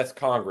to the U.S.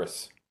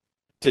 Congress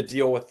to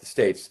deal with the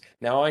states.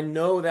 Now, I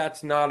know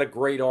that's not a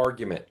great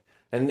argument.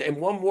 And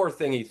one more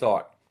thing he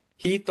thought.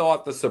 He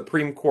thought the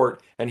Supreme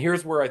Court, and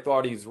here's where I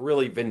thought he's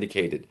really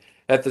vindicated,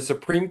 that the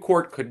Supreme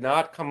Court could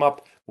not come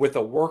up with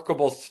a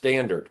workable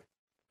standard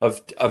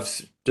of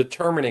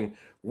determining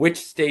which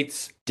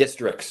states'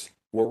 districts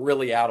were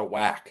really out of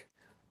whack.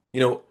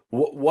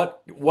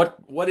 What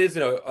is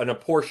an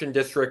apportioned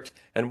district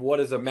and what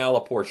is a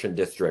malapportioned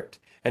district?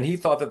 And he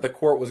thought that the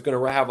court was going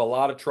to have a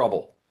lot of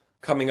trouble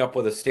coming up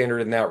with a standard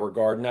in that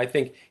regard. And I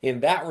think in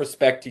that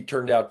respect, he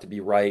turned out to be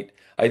right.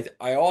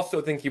 I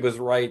also think he was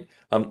right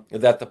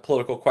that the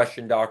political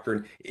question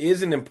doctrine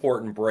is an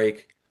important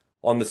break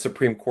on the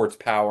Supreme Court's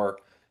power.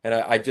 And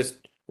I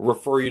just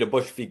refer you to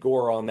Bush v.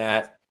 Gore on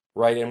that,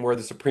 right, and where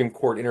the Supreme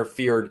Court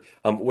interfered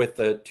with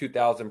the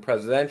 2000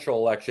 presidential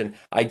election.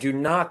 I do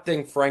not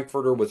think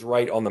Frankfurter was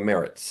right on the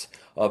merits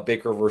of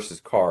Baker versus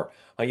Carr.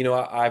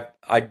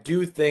 I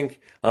do think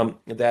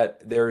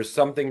that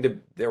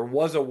there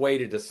was a way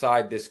to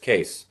decide this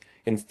case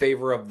in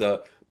favor of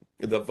the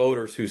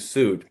voters who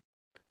sued,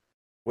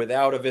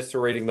 without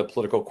eviscerating the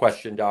political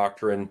question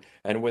doctrine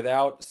and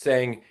without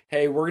saying,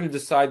 hey, we're going to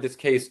decide this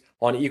case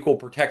on equal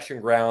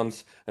protection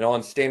grounds and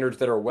on standards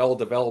that are well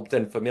developed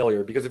and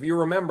familiar. Because if you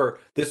remember,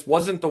 this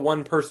wasn't the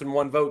one person,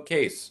 one vote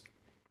case,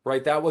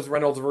 right? That was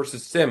Reynolds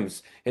versus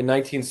Sims in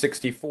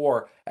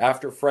 1964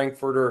 after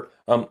Frankfurter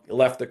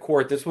left the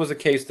court. This was a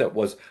case that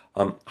was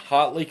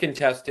hotly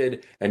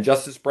contested, and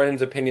Justice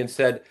Brennan's opinion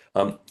said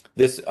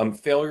this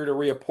failure to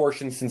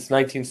reapportion since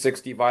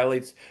 1960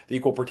 violates the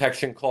Equal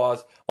Protection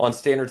Clause on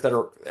standards that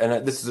are,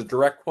 and this is a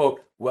direct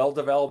quote, well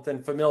developed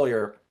and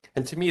familiar.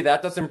 And to me,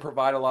 that doesn't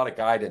provide a lot of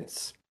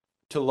guidance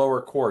to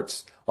lower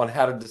courts on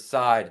how to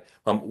decide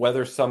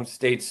whether some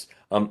states'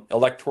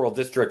 electoral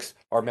districts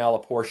are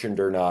malapportioned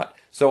or not.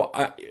 So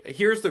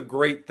here's the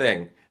great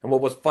thing, and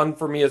what was fun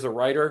for me as a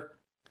writer.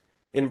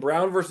 In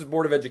Brown versus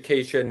Board of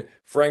Education,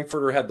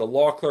 Frankfurter had the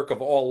law clerk of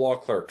all law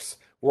clerks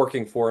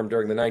working for him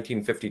during the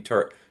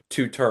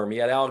 1952 term. He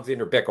had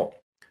Alexander Bickel,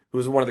 who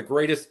was one of the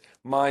greatest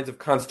minds of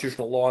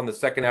constitutional law in the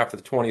second half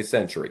of the 20th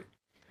century.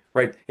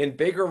 Right? In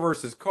Baker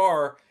versus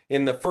Carr,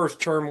 in the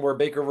first term where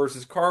Baker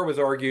versus Carr was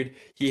argued,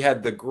 he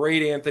had the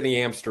great Anthony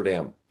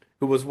Amsterdam,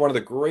 who was one of the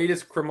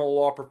greatest criminal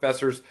law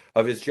professors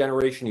of his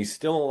generation. He's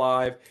still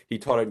alive. He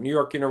taught at New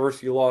York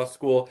University Law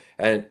School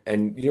and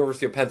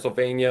University of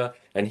Pennsylvania,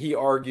 and he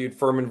argued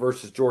Furman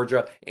versus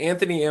Georgia.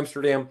 Anthony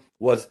Amsterdam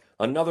was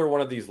another one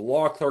of these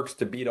law clerks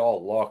to beat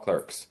all law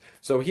clerks.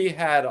 So he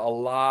had a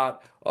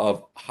lot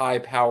of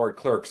high-powered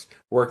clerks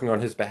working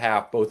on his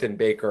behalf, both in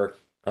Baker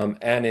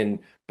and in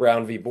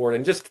Brown v. Board.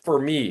 And just for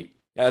me,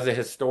 as a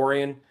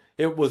historian,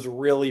 it was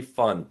really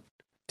fun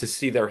to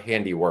see their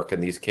handiwork in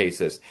these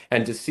cases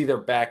and to see their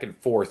back and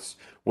forths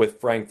with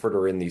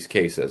Frankfurter in these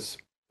cases.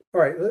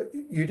 All right.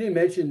 You did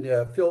mention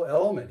Phil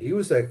Ellman. He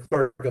was a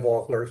clerk of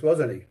all clerks,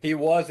 wasn't he? He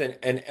was. And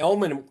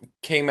Ellman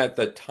came at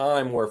the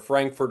time where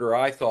Frankfurter,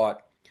 I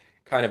thought,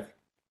 kind of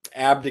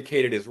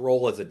abdicated his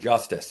role as a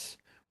justice,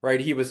 right?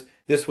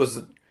 This was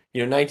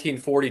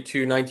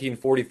 1942,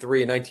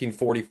 1943, and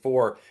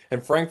 1944.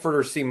 And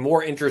Frankfurter seemed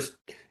more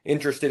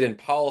interested in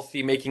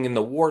policy making in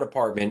the War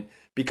Department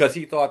because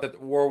he thought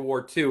that World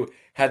War II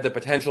had the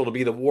potential to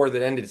be the war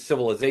that ended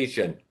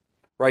civilization,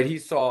 right? He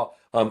saw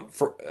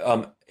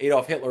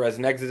Adolf Hitler as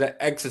an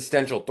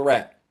existential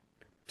threat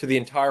to the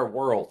entire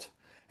world.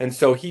 And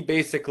so he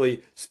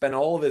basically spent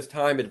all of his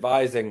time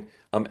advising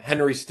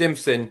Henry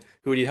Stimson,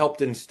 who he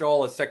helped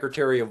install as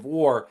Secretary of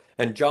War,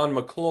 and John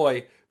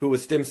McCloy, who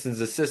was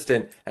Stimson's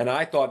assistant, and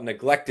I thought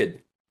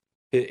neglected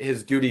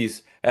his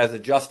duties as a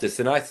justice.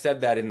 And I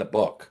said that in the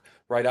book,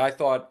 right? I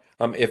thought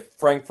if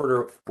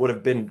Frankfurter would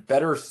have been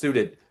better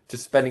suited to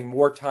spending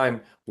more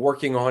time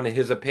working on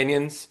his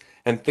opinions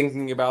and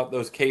thinking about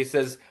those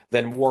cases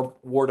than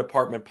War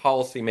Department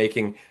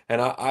policymaking.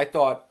 And I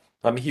thought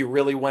he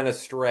really went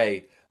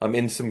astray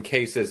in some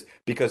cases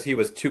because he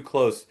was too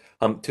close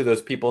to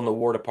those people in the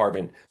War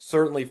Department.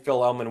 Certainly,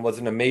 Phil Elman was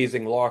an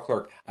amazing law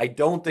clerk. I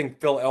don't think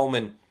Phil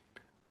Elman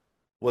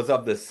was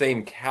of the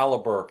same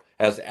caliber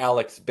as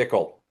Alex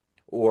Bickel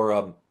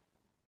or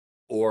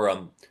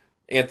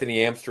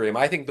Anthony Amsterdam.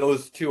 I think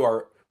those two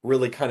are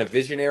really kind of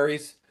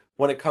visionaries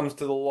when it comes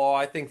to the law.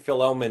 I think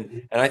Phil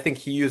Elman, and I think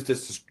he used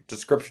this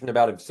description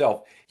about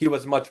himself, he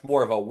was much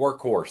more of a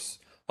workhorse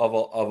of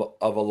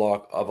a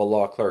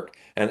law clerk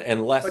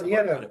and less But he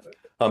had an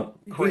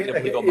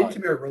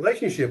intimate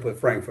relationship with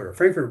Frankfurter.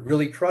 Frankfurter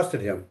really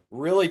trusted him.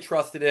 Really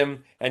trusted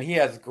him, and he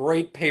has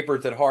great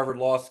papers at Harvard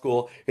Law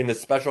School in the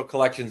Special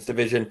Collections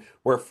Division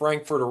where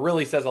Frankfurter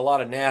really says a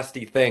lot of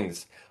nasty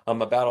things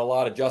about a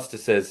lot of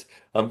justices.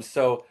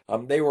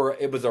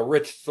 It was a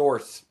rich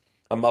source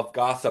of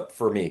gossip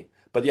for me.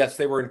 But yes,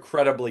 they were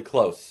incredibly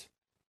close.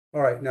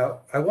 All right.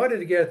 Now, I wanted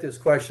to get at this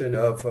question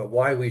of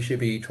why we should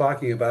be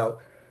talking about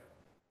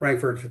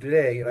Frankfurter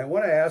today. And I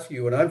want to ask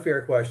you an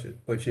unfair question,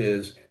 which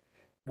is,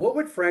 what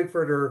would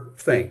Frankfurter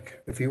think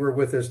if he were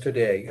with us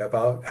today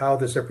about how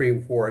the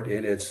Supreme Court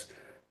in its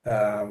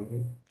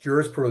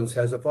jurisprudence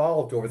has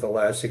evolved over the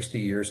last 60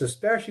 years,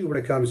 especially when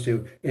it comes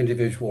to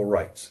individual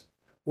rights?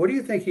 What do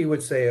you think he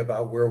would say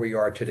about where we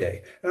are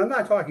today? And I'm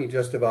not talking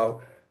just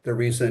about the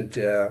recent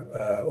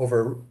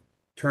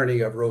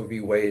overturning of Roe v.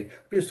 Wade.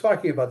 I'm just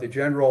talking about the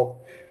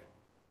general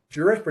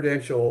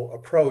jurisprudential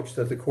approach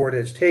that the court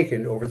has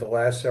taken over the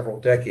last several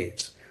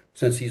decades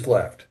since he's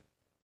left.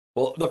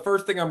 Well, the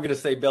first thing I'm going to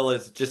say, Bill,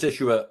 is just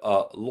issue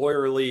a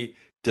lawyerly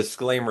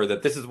disclaimer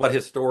that this is what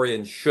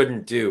historians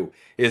shouldn't do,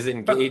 is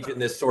engage in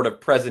this sort of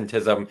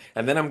presentism,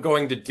 and then I'm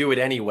going to do it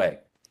anyway,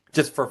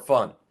 just for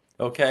fun,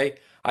 okay?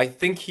 I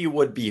think he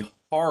would be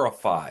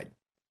horrified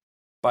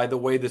by the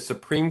way the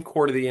Supreme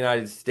Court of the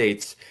United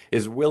States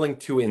is willing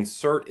to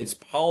insert its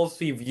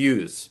policy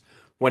views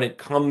when it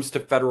comes to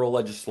federal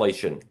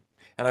legislation.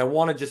 And I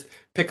want to just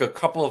pick a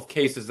couple of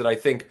cases that I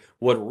think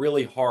would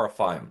really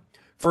horrify him.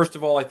 First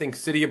of all, I think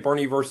City of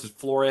Bernie versus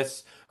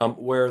Flores,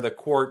 where the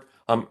court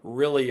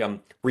really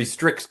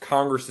restricts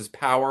Congress's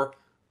power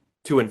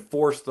to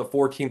enforce the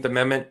 14th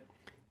Amendment.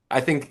 I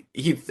think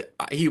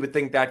he would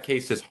think that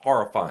case is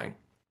horrifying,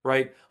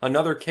 right?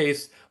 Another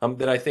case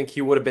that I think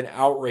he would have been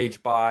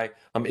outraged by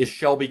is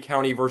Shelby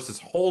County versus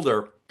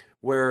Holder,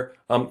 where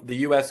the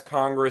U.S.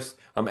 Congress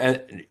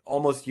and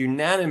almost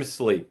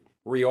unanimously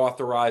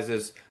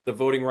reauthorizes the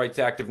Voting Rights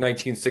Act of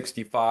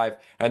 1965,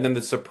 and then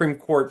the Supreme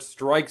Court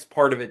strikes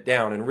part of it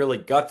down and really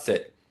guts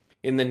it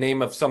in the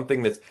name of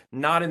something that's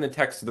not in the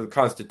text of the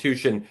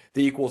Constitution,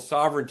 the equal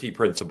sovereignty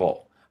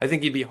principle. I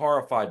think he'd be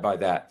horrified by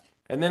that.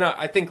 And then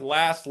I think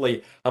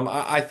lastly,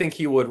 I think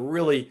he would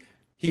really,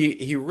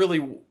 he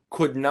really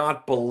could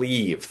not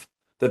believe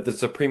that the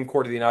Supreme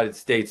Court of the United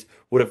States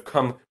would have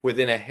come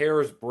within a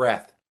hair's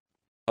breadth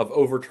of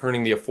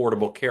overturning the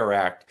Affordable Care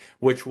Act,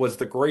 which was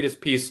the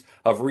greatest piece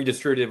of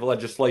redistributive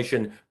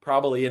legislation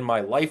probably in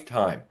my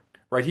lifetime,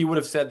 right? He would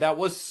have said that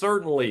was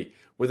certainly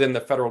within the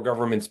federal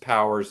government's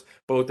powers,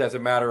 both as a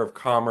matter of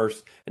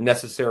commerce and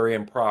necessary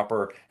and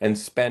proper and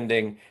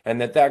spending, and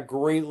that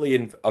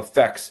greatly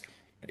affects.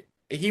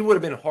 He would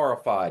have been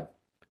horrified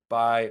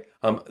by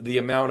the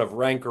amount of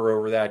rancor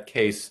over that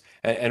case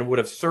and would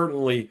have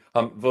certainly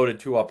voted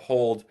to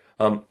uphold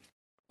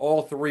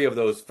all three of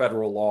those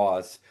federal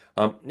laws.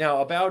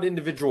 Now, about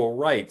individual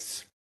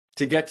rights,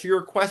 to get to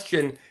your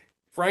question,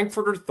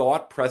 Frankfurter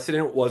thought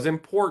precedent was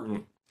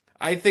important.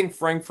 I think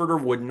Frankfurter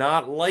would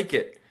not like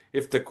it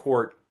if the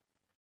court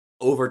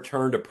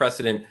overturned a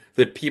precedent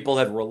that people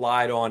had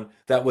relied on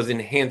that was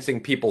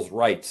enhancing people's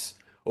rights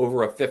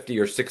over a 50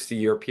 or 60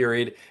 year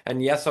period.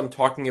 And yes, I'm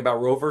talking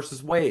about Roe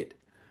versus Wade,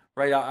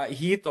 right?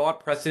 He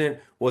thought precedent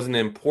was an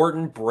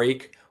important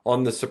break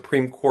on the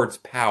Supreme Court's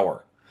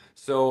power.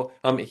 So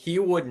he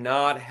would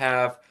not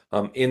have,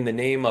 in the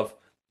name of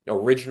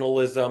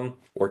originalism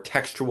or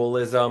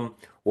textualism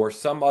or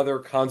some other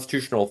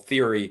constitutional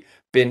theory,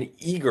 been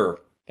eager,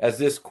 as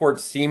this court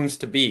seems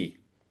to be,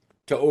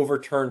 to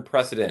overturn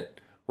precedent,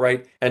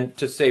 right? And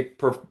to say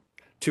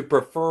to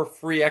prefer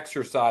free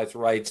exercise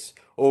rights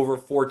over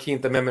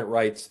 14th Amendment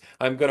rights,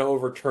 I'm going to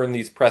overturn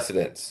these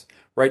precedents,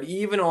 right?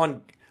 Even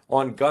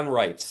on gun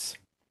rights,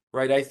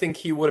 right? I think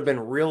he would have been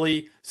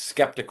really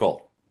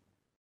skeptical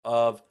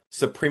of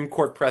Supreme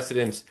Court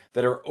precedents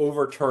that are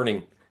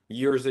overturning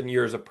years and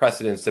years of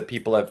precedents that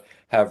people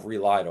have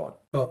relied on.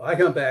 Well, I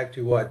come back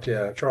to what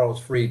Charles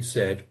Fried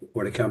said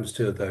when it comes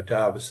to the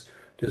Dobbs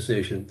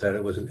decision, that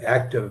it was an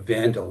act of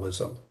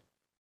vandalism.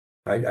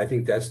 I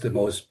think that's the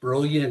most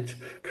brilliant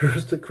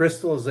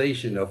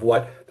crystallization of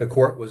what the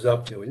court was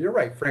up to. And you're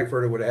right,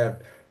 Frankfurter would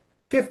have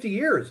 50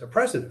 years, a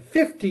precedent,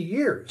 50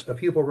 years of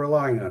people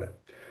relying on it.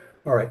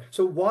 All right.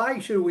 So why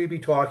should we be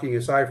talking,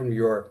 aside from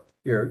your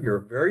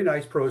very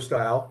nice prose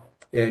style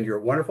and your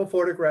wonderful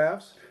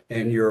photographs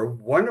and your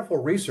wonderful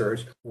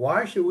research,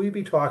 why should we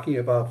be talking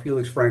about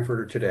Felix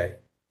Frankfurter today?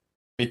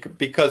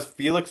 Because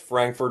Felix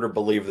Frankfurter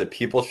believed that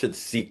people should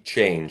seek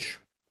change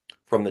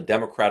from the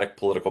democratic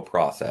political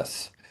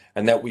process,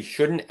 and that we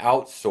shouldn't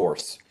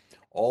outsource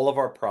all of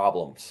our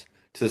problems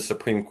to the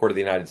Supreme Court of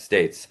the United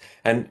States.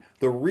 And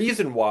the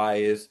reason why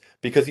is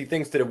because he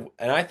thinks that,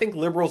 and I think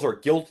liberals are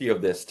guilty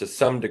of this to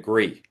some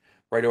degree,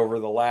 right, over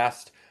the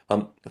last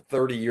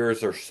 30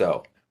 years or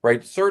so,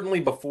 right?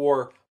 Certainly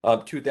before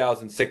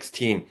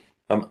 2016,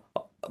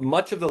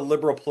 much of the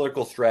liberal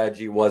political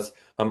strategy was,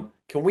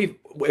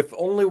 if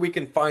only we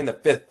can find the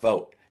fifth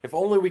vote, if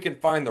only we can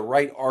find the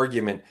right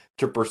argument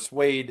to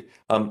persuade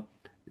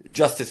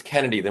Justice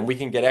Kennedy, then we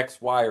can get X,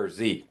 Y, or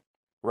Z,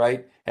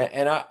 right?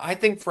 And I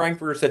think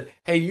Frankfurter said,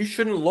 hey, you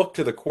shouldn't look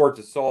to the court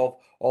to solve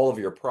all of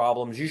your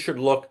problems. You should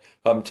look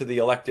to the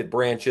elected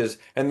branches.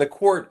 And the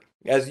court,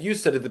 as you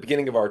said at the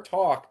beginning of our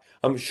talk,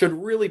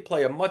 should really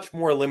play a much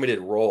more limited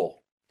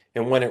role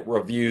in when it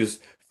reviews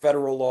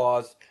federal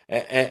laws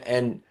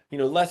and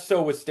less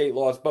so with state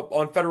laws, but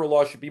on federal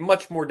law should be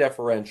much more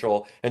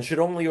deferential and should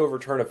only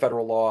overturn a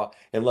federal law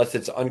unless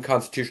it's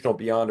unconstitutional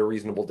beyond a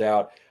reasonable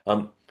doubt.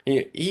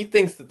 He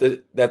thinks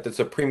that the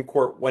Supreme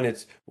Court, when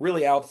it's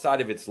really outside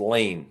of its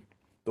lane,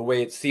 the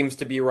way it seems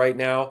to be right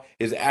now,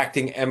 is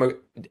acting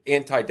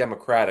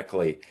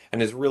anti-democratically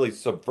and is really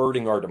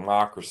subverting our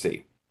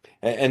democracy.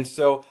 And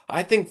so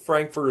I think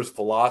Frankfurter's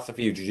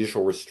philosophy of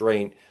judicial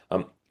restraint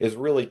is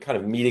really kind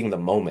of meeting the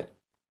moment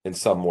in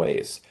some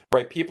ways,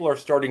 right? People are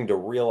starting to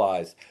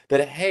realize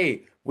that,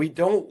 hey, we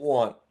don't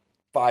want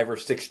 5 or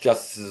 6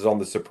 justices on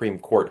the Supreme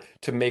Court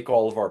to make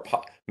all of our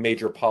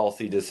major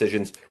policy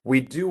decisions.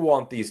 We do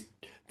want these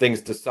things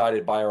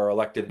decided by our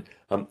elected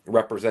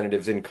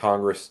representatives in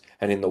Congress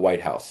and in the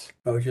White House.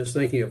 I was just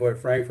thinking of what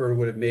Frankfurter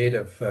would have made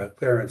of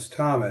Clarence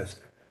Thomas,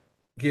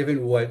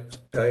 given what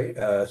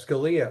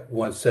Scalia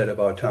once said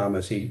about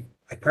Thomas.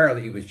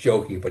 Apparently he was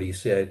joking, but he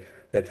said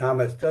that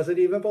Thomas doesn't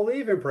even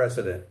believe in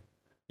precedent.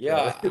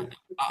 Yeah,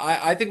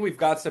 I think we've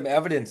got some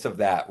evidence of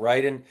that,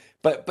 right? And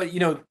but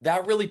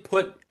that really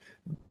put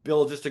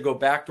Bill, just to go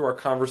back to our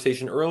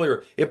conversation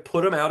earlier, it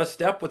put him out of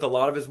step with a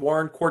lot of his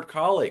Warren Court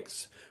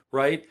colleagues,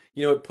 right?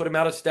 It put him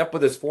out of step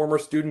with his former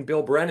student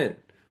Bill Brennan,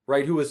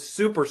 right, who was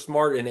super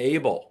smart and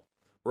able,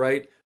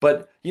 right?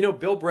 But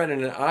Bill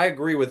Brennan, and I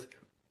agree with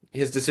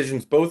his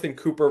decisions both in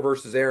Cooper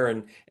versus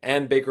Aaron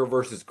and Baker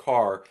versus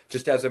Carr,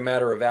 just as a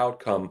matter of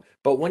outcome.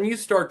 But when you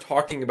start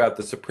talking about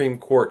the Supreme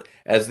Court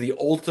as the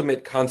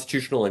ultimate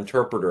constitutional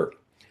interpreter,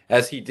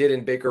 as he did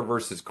in Baker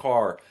versus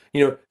Carr,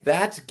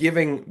 that's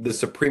giving the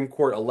Supreme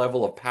Court a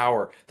level of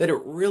power that it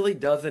really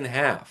doesn't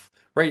have,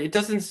 right? It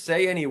doesn't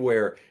say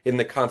anywhere in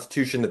the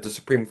Constitution that the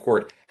Supreme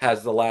Court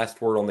has the last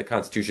word on the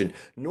Constitution,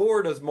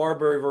 nor does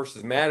Marbury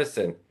versus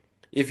Madison,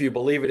 if you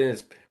believe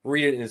it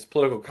read it in its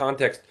political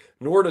context,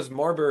 nor does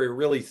Marbury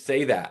really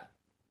say that,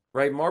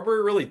 right?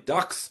 Marbury really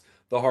ducks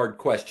the hard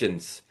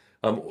questions,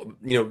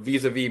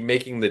 vis-a-vis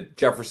making the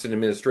Jefferson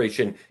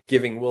administration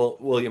giving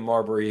William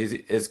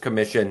Marbury his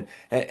commission.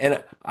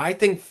 And I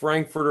think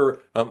Frankfurter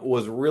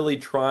was really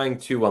trying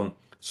to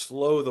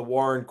slow the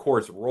Warren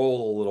Court's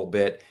roll a little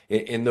bit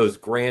in those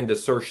grand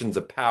assertions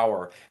of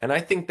power. And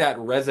I think that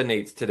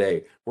resonates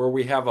today, where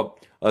we have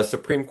a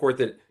Supreme Court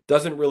that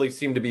doesn't really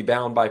seem to be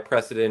bound by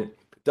precedent,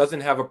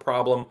 doesn't have a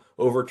problem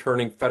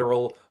overturning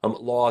federal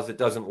laws it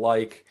doesn't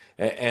like.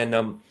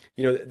 And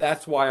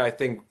that's why I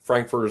think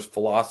Frankfurter's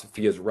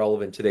philosophy is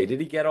relevant today. Did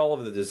he get all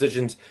of the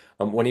decisions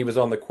when he was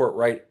on the court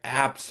right?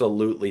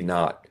 Absolutely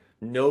not.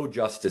 No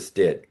justice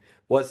did.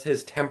 Was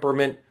his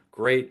temperament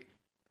great?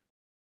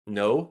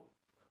 No.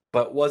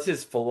 But was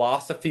his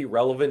philosophy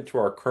relevant to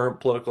our current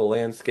political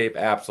landscape?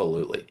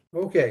 Absolutely.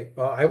 Okay.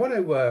 I want to,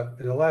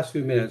 in the last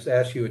few minutes,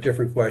 ask you a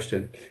different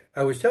question.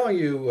 I was telling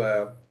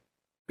you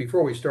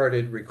before we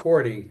started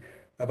recording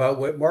about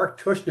what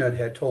Mark Tushnet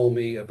had told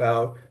me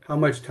about how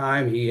much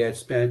time he had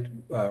spent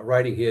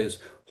writing his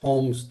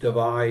Holmes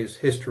Devise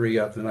history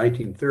of the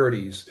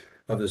 1930s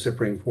of the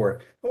Supreme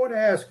Court. I want to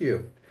ask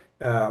you,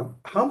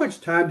 how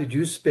much time did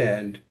you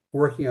spend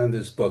working on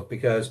this book?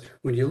 Because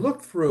when you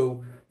look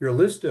through your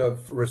list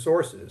of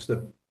resources,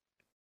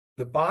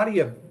 the body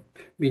of,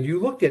 you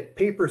looked at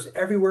papers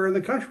everywhere in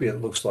the country,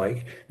 it looks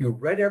like. You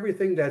read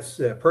everything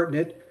that's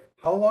pertinent.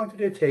 How long did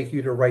it take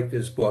you to write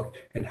this book,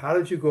 and how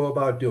did you go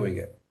about doing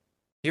it?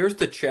 Here's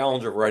the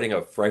challenge of writing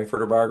a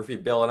Frankfurter biography,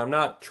 Bill, and I'm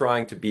not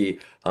trying to be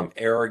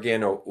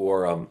arrogant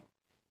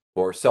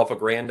or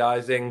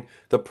self-aggrandizing.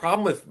 The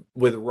problem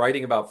with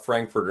writing about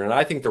Frankfurter, and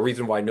I think the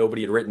reason why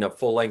nobody had written a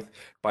full-length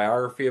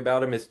biography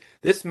about him, is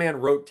this man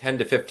wrote 10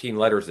 to 15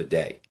 letters a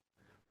day,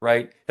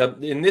 right?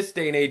 In this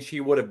day and age, he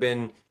would have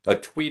been a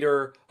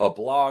tweeter, a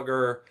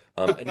blogger,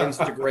 an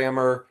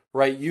Instagrammer,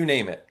 right? You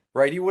name it,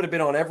 right? He would have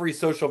been on every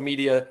social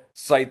media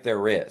site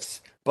there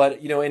is. But,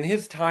 in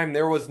his time,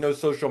 there was no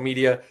social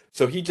media,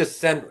 so he just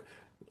sent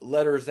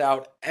letters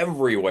out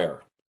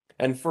everywhere.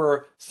 And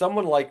for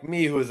someone like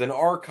me who is an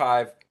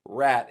archive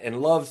rat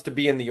and loves to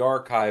be in the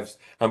archives,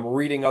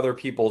 reading other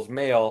people's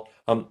mail,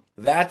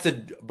 that's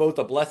both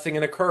a blessing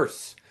and a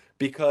curse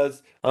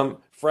because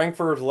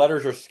Frankfurter's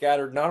letters are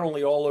scattered not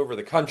only all over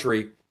the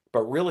country,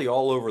 but really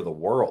all over the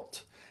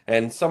world.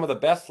 And some of the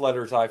best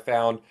letters I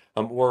found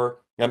were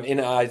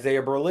in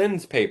Isaiah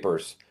Berlin's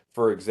papers,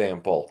 for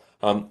example,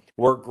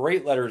 were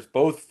great letters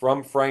both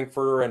from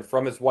Frankfurter and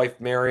from his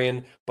wife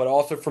Marion, but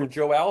also from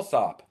Joe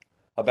Alsop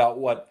about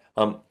what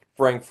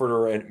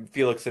Frankfurter and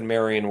Felix and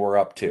Marion were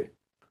up to,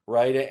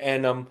 right?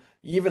 And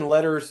even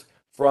letters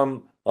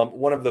from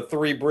one of the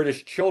three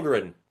British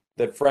children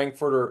that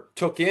Frankfurter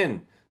took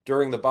in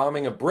during the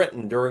bombing of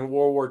Britain during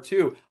World War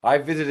II. I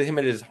visited him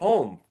at his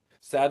home.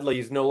 Sadly,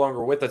 he's no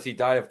longer with us. He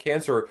died of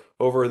cancer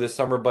over this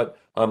summer, but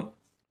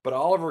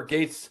Oliver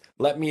Gates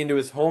let me into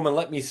his home and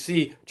let me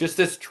see just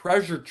this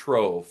treasure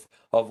trove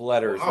of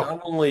letters, Wow.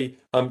 not only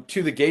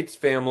to the Gates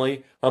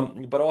family,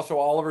 but also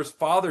Oliver's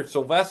father,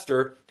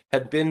 Sylvester,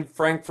 had been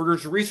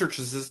Frankfurter's research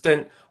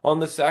assistant on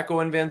the Sacco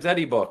and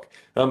Vanzetti book.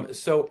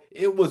 So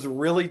it was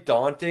really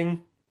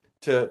daunting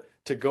to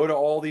go to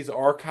all these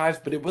archives,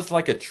 but it was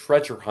like a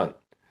treasure hunt.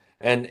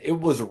 And it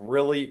was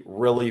really,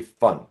 really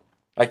fun.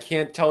 I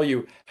can't tell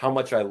you how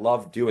much I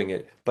loved doing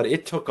it, but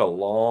it took a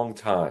long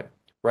time,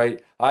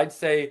 right? I'd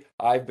say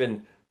I've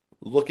been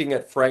looking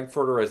at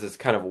Frankfurter as this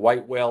kind of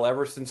white whale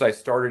ever since I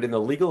started in the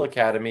legal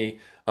academy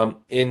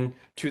in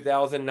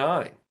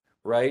 2009,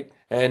 right?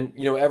 And,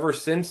 ever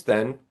since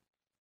then,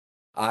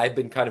 I've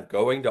been kind of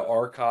going to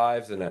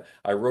archives, and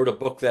I wrote a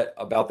book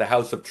about the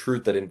House of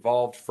Truth that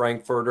involved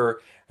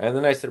Frankfurter. And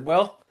then I said,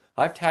 well,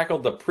 I've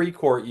tackled the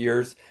pre-court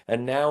years,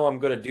 and now I'm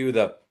going to do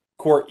the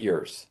court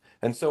years.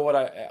 And so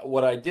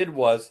what I did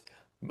was,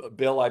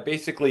 Bill, I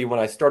basically, when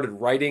I started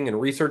writing and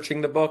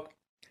researching the book,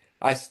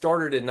 I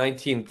started in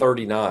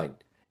 1939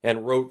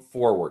 and wrote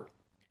forward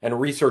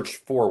and researched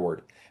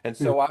forward. And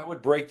so I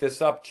would break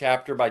this up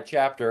chapter by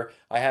chapter.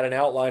 I had an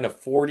outline of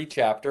 40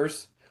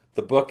 chapters.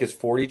 The book is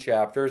 40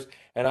 chapters,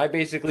 and I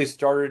basically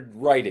started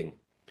writing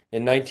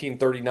in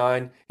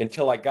 1939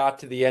 until I got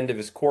to the end of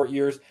his court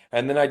years,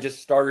 and then I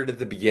just started at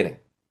the beginning.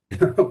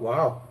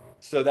 Wow.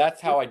 So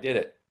that's how I did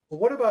it. Well,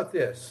 what about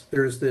this?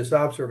 There's this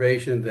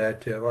observation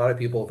that a lot of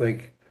people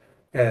think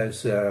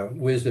has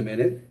wisdom in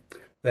it,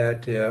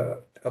 that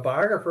a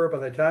biographer, by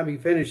the time he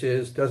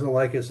finishes, doesn't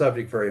like his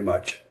subject very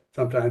much.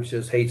 Sometimes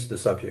just hates the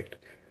subject.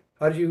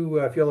 How do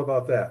you feel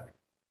about that?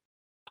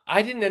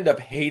 I didn't end up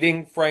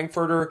hating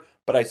Frankfurter,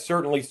 but I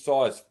certainly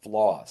saw his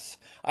flaws.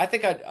 I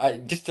think I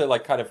just to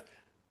like kind of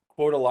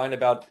quote a line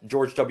about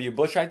George W.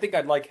 Bush, I think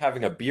I'd like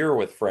having a beer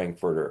with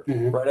Frankfurter,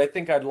 right? I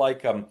think I'd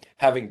like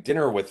having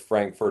dinner with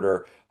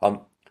Frankfurter.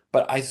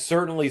 But I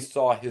certainly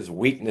saw his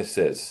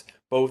weaknesses,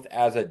 both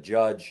as a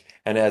judge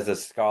and as a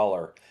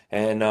scholar.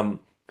 And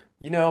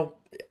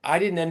I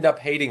didn't end up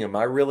hating him.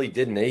 I really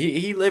didn't.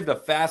 He lived a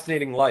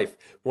fascinating life.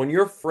 When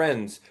you're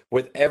friends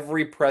with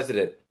every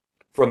president,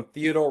 from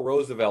Theodore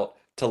Roosevelt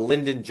to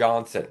Lyndon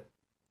Johnson,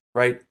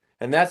 right?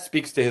 And that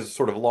speaks to his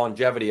sort of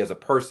longevity as a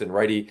person,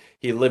 right?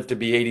 He lived to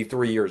be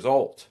 83 years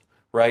old,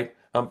 right?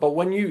 But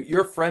when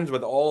you're friends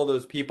with all of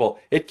those people,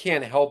 it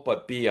can't help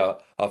but be a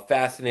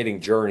fascinating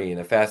journey and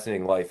a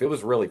fascinating life. It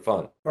was really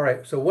fun. All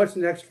right. So what's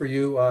next for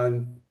you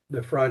on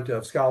the front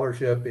of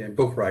scholarship and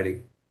book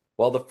writing?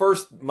 Well,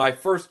 my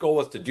first goal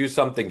was to do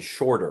something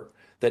shorter,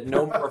 that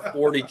no more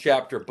 40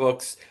 chapter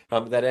books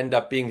that end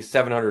up being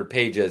 700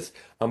 pages.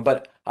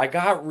 But I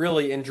got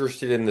really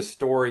interested in the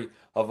story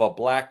of a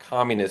black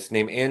communist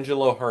named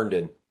Angelo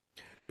Herndon,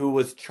 who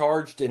was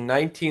charged in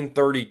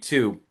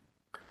 1932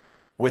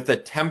 with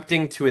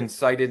attempting to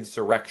incite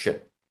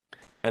insurrection.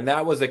 And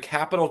that was a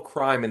capital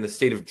crime in the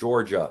state of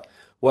Georgia.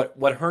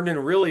 What Herndon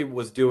really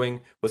was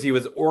doing was he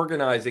was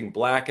organizing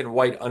black and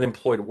white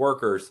unemployed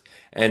workers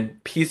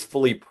and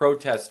peacefully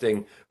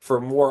protesting for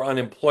more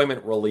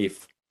unemployment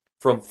relief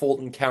from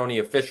Fulton County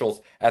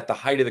officials at the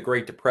height of the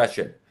Great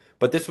Depression.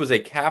 But this was a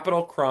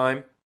capital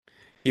crime.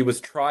 He was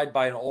tried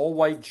by an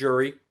all-white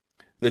jury.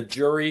 The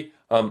jury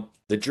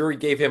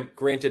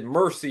granted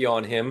mercy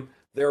on him.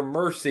 Their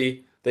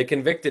mercy, they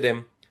convicted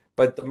him,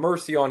 but the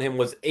mercy on him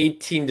was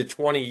 18 to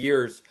 20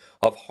 years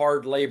of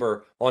hard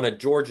labor on a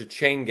Georgia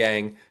chain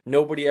gang.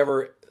 Nobody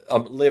ever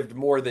lived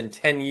more than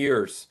 10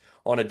 years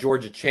on a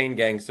Georgia chain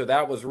gang, so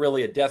that was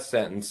really a death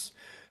sentence.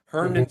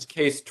 Herndon's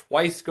case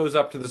twice goes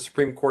up to the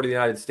Supreme Court of the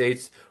United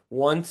States,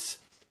 once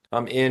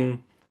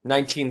in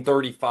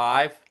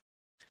 1935,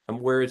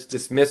 where it's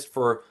dismissed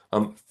for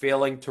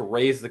failing to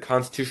raise the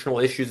constitutional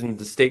issues in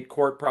the state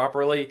court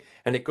properly,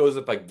 and it goes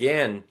up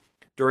again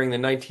during the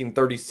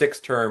 1936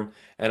 term,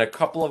 and a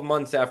couple of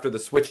months after the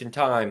switch in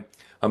time,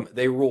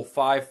 they rule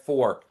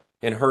 5-4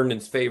 in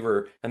Herndon's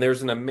favor, and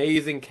there's an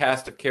amazing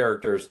cast of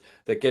characters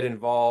that get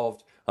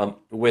involved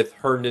with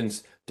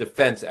Herndon's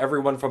defense.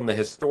 Everyone from the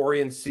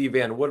historian C.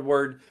 Van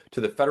Woodward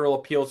to the federal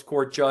appeals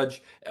court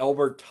judge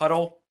Elbert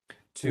Tuttle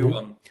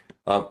to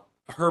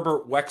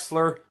Herbert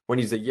Wexler when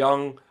he's a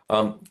young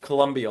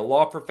Columbia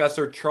law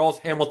professor, Charles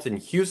Hamilton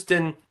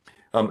Houston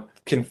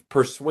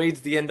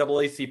persuades the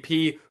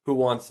NAACP,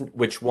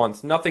 which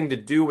wants nothing to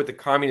do with the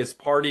Communist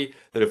Party,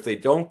 that if they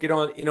don't get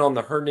in on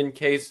the Herndon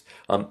case,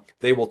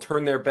 they will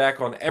turn their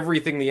back on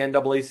everything the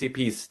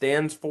NAACP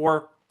stands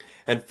for.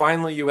 And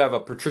finally, you have a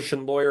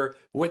patrician lawyer,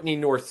 Whitney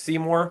North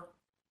Seymour,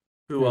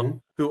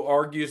 who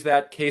argues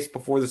that case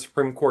before the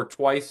Supreme Court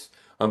twice,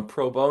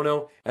 pro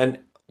bono. And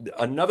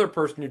another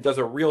person who does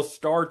a real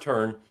star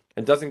turn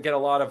and doesn't get a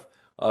lot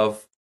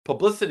of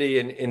publicity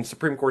in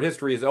Supreme Court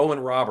history is Owen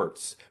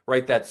Roberts,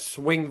 right? That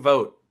swing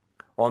vote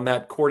on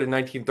that court in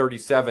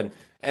 1937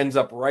 ends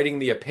up writing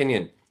the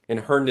opinion in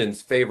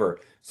Herndon's favor.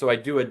 So I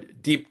do a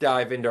deep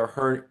dive into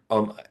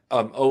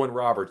Owen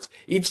Roberts.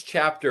 Each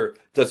chapter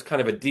does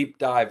kind of a deep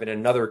dive in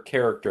another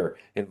character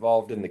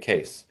involved in the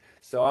case.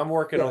 So I'm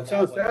working on It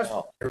sounds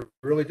fascinating. It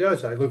really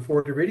does. I look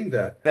forward to reading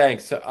that.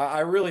 Thanks. I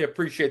really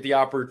appreciate the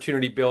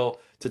opportunity, Bill,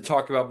 to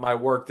talk about my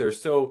work.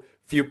 There's so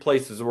few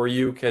places where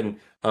you can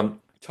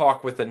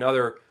talk with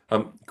another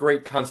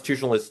great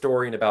constitutional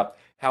historian about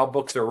how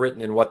books are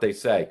written and what they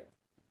say.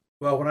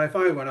 Well, when I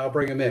find one, I'll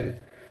bring him in.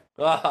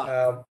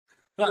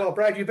 Well,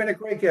 Brad, you've been a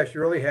great guest. You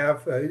really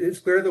have. It's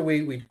clear that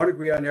we don't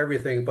agree on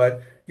everything,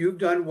 but you've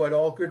done what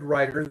all good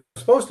writers are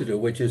supposed to do,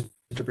 which is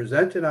to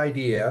present an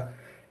idea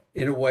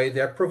in a way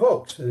that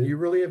provokes. And you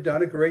really have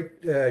done a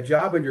great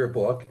job in your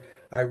book.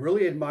 I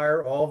really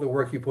admire all the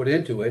work you put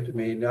into it. I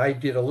mean, I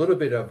did a little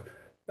bit of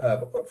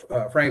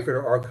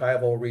Frankfurter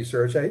archival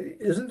research.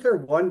 Isn't there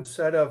one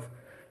set of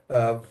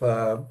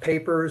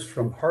papers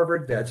from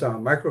Harvard that's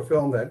on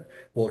microfilm that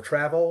will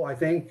travel? I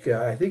think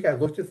I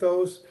looked at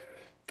those,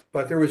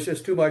 but there was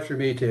just too much for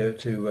me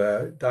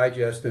to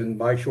digest in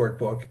my short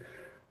book.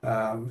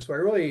 So I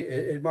really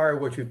admire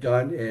what you've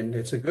done, and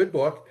it's a good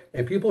book,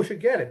 and people should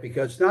get it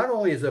because not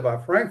only is it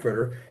about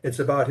Frankfurter, it's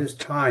about his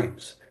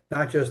times,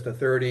 not just the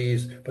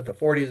 30s, but the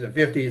 40s and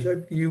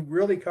 50s. You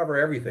really cover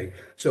everything.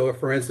 So if,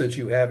 for instance,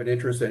 you have an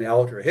interest in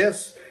Alger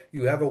Hiss,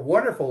 you have a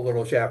wonderful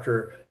little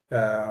chapter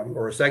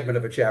or a segment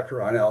of a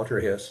chapter on Alger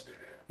Hiss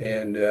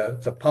and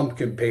the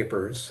Pumpkin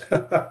Papers.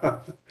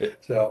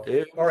 So,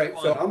 all right,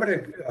 so I'm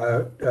going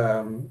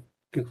to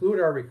conclude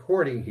our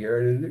recording here,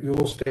 and you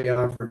will stay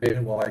on for a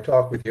minute while I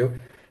talk with you.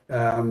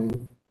 But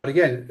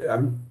again,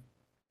 I'm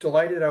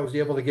delighted I was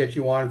able to get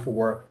you on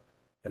for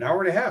an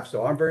hour and a half,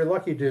 so I'm very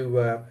lucky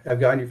to have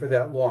gotten you for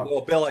that long.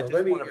 Well, Bill, I just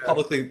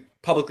want to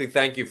publicly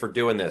thank you for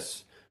doing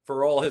this.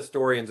 For all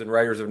historians and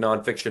writers of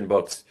nonfiction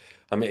books,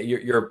 I mean,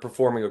 you're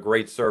performing a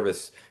great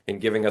service in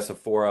giving us a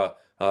fora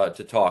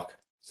to talk.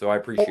 So I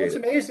appreciate it. What's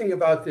amazing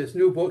about this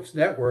New Books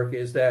Network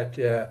is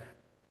that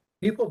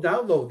people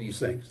download these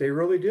things. They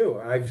really do.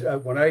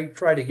 When I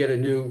try to get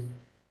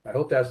I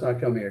hope that's not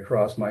coming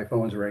across, my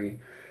phone's ringing.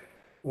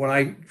 When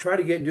I try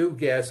to get new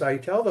guests, I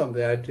tell them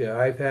that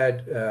I've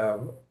had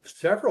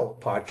several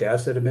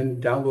podcasts that have been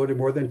downloaded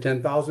more than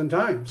 10,000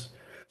 times.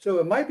 So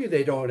it might be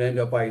they don't end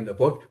up buying the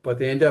book, but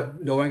they end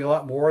up knowing a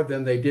lot more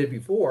than they did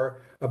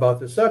before about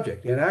the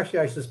subject. And actually,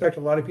 I suspect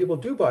a lot of people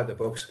do buy the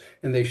books,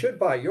 and they should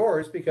buy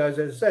yours because,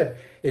 as I said,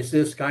 it's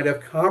this kind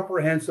of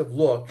comprehensive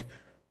look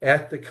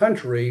at the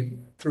country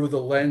through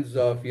the lens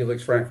of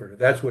Felix Frankfurter.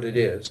 That's what it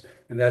is,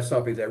 and that's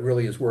something that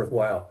really is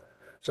worthwhile.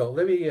 So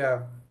let me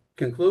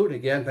conclude.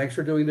 Again, thanks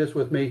for doing this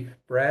with me,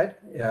 Brad.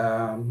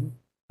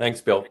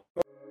 Thanks, Bill.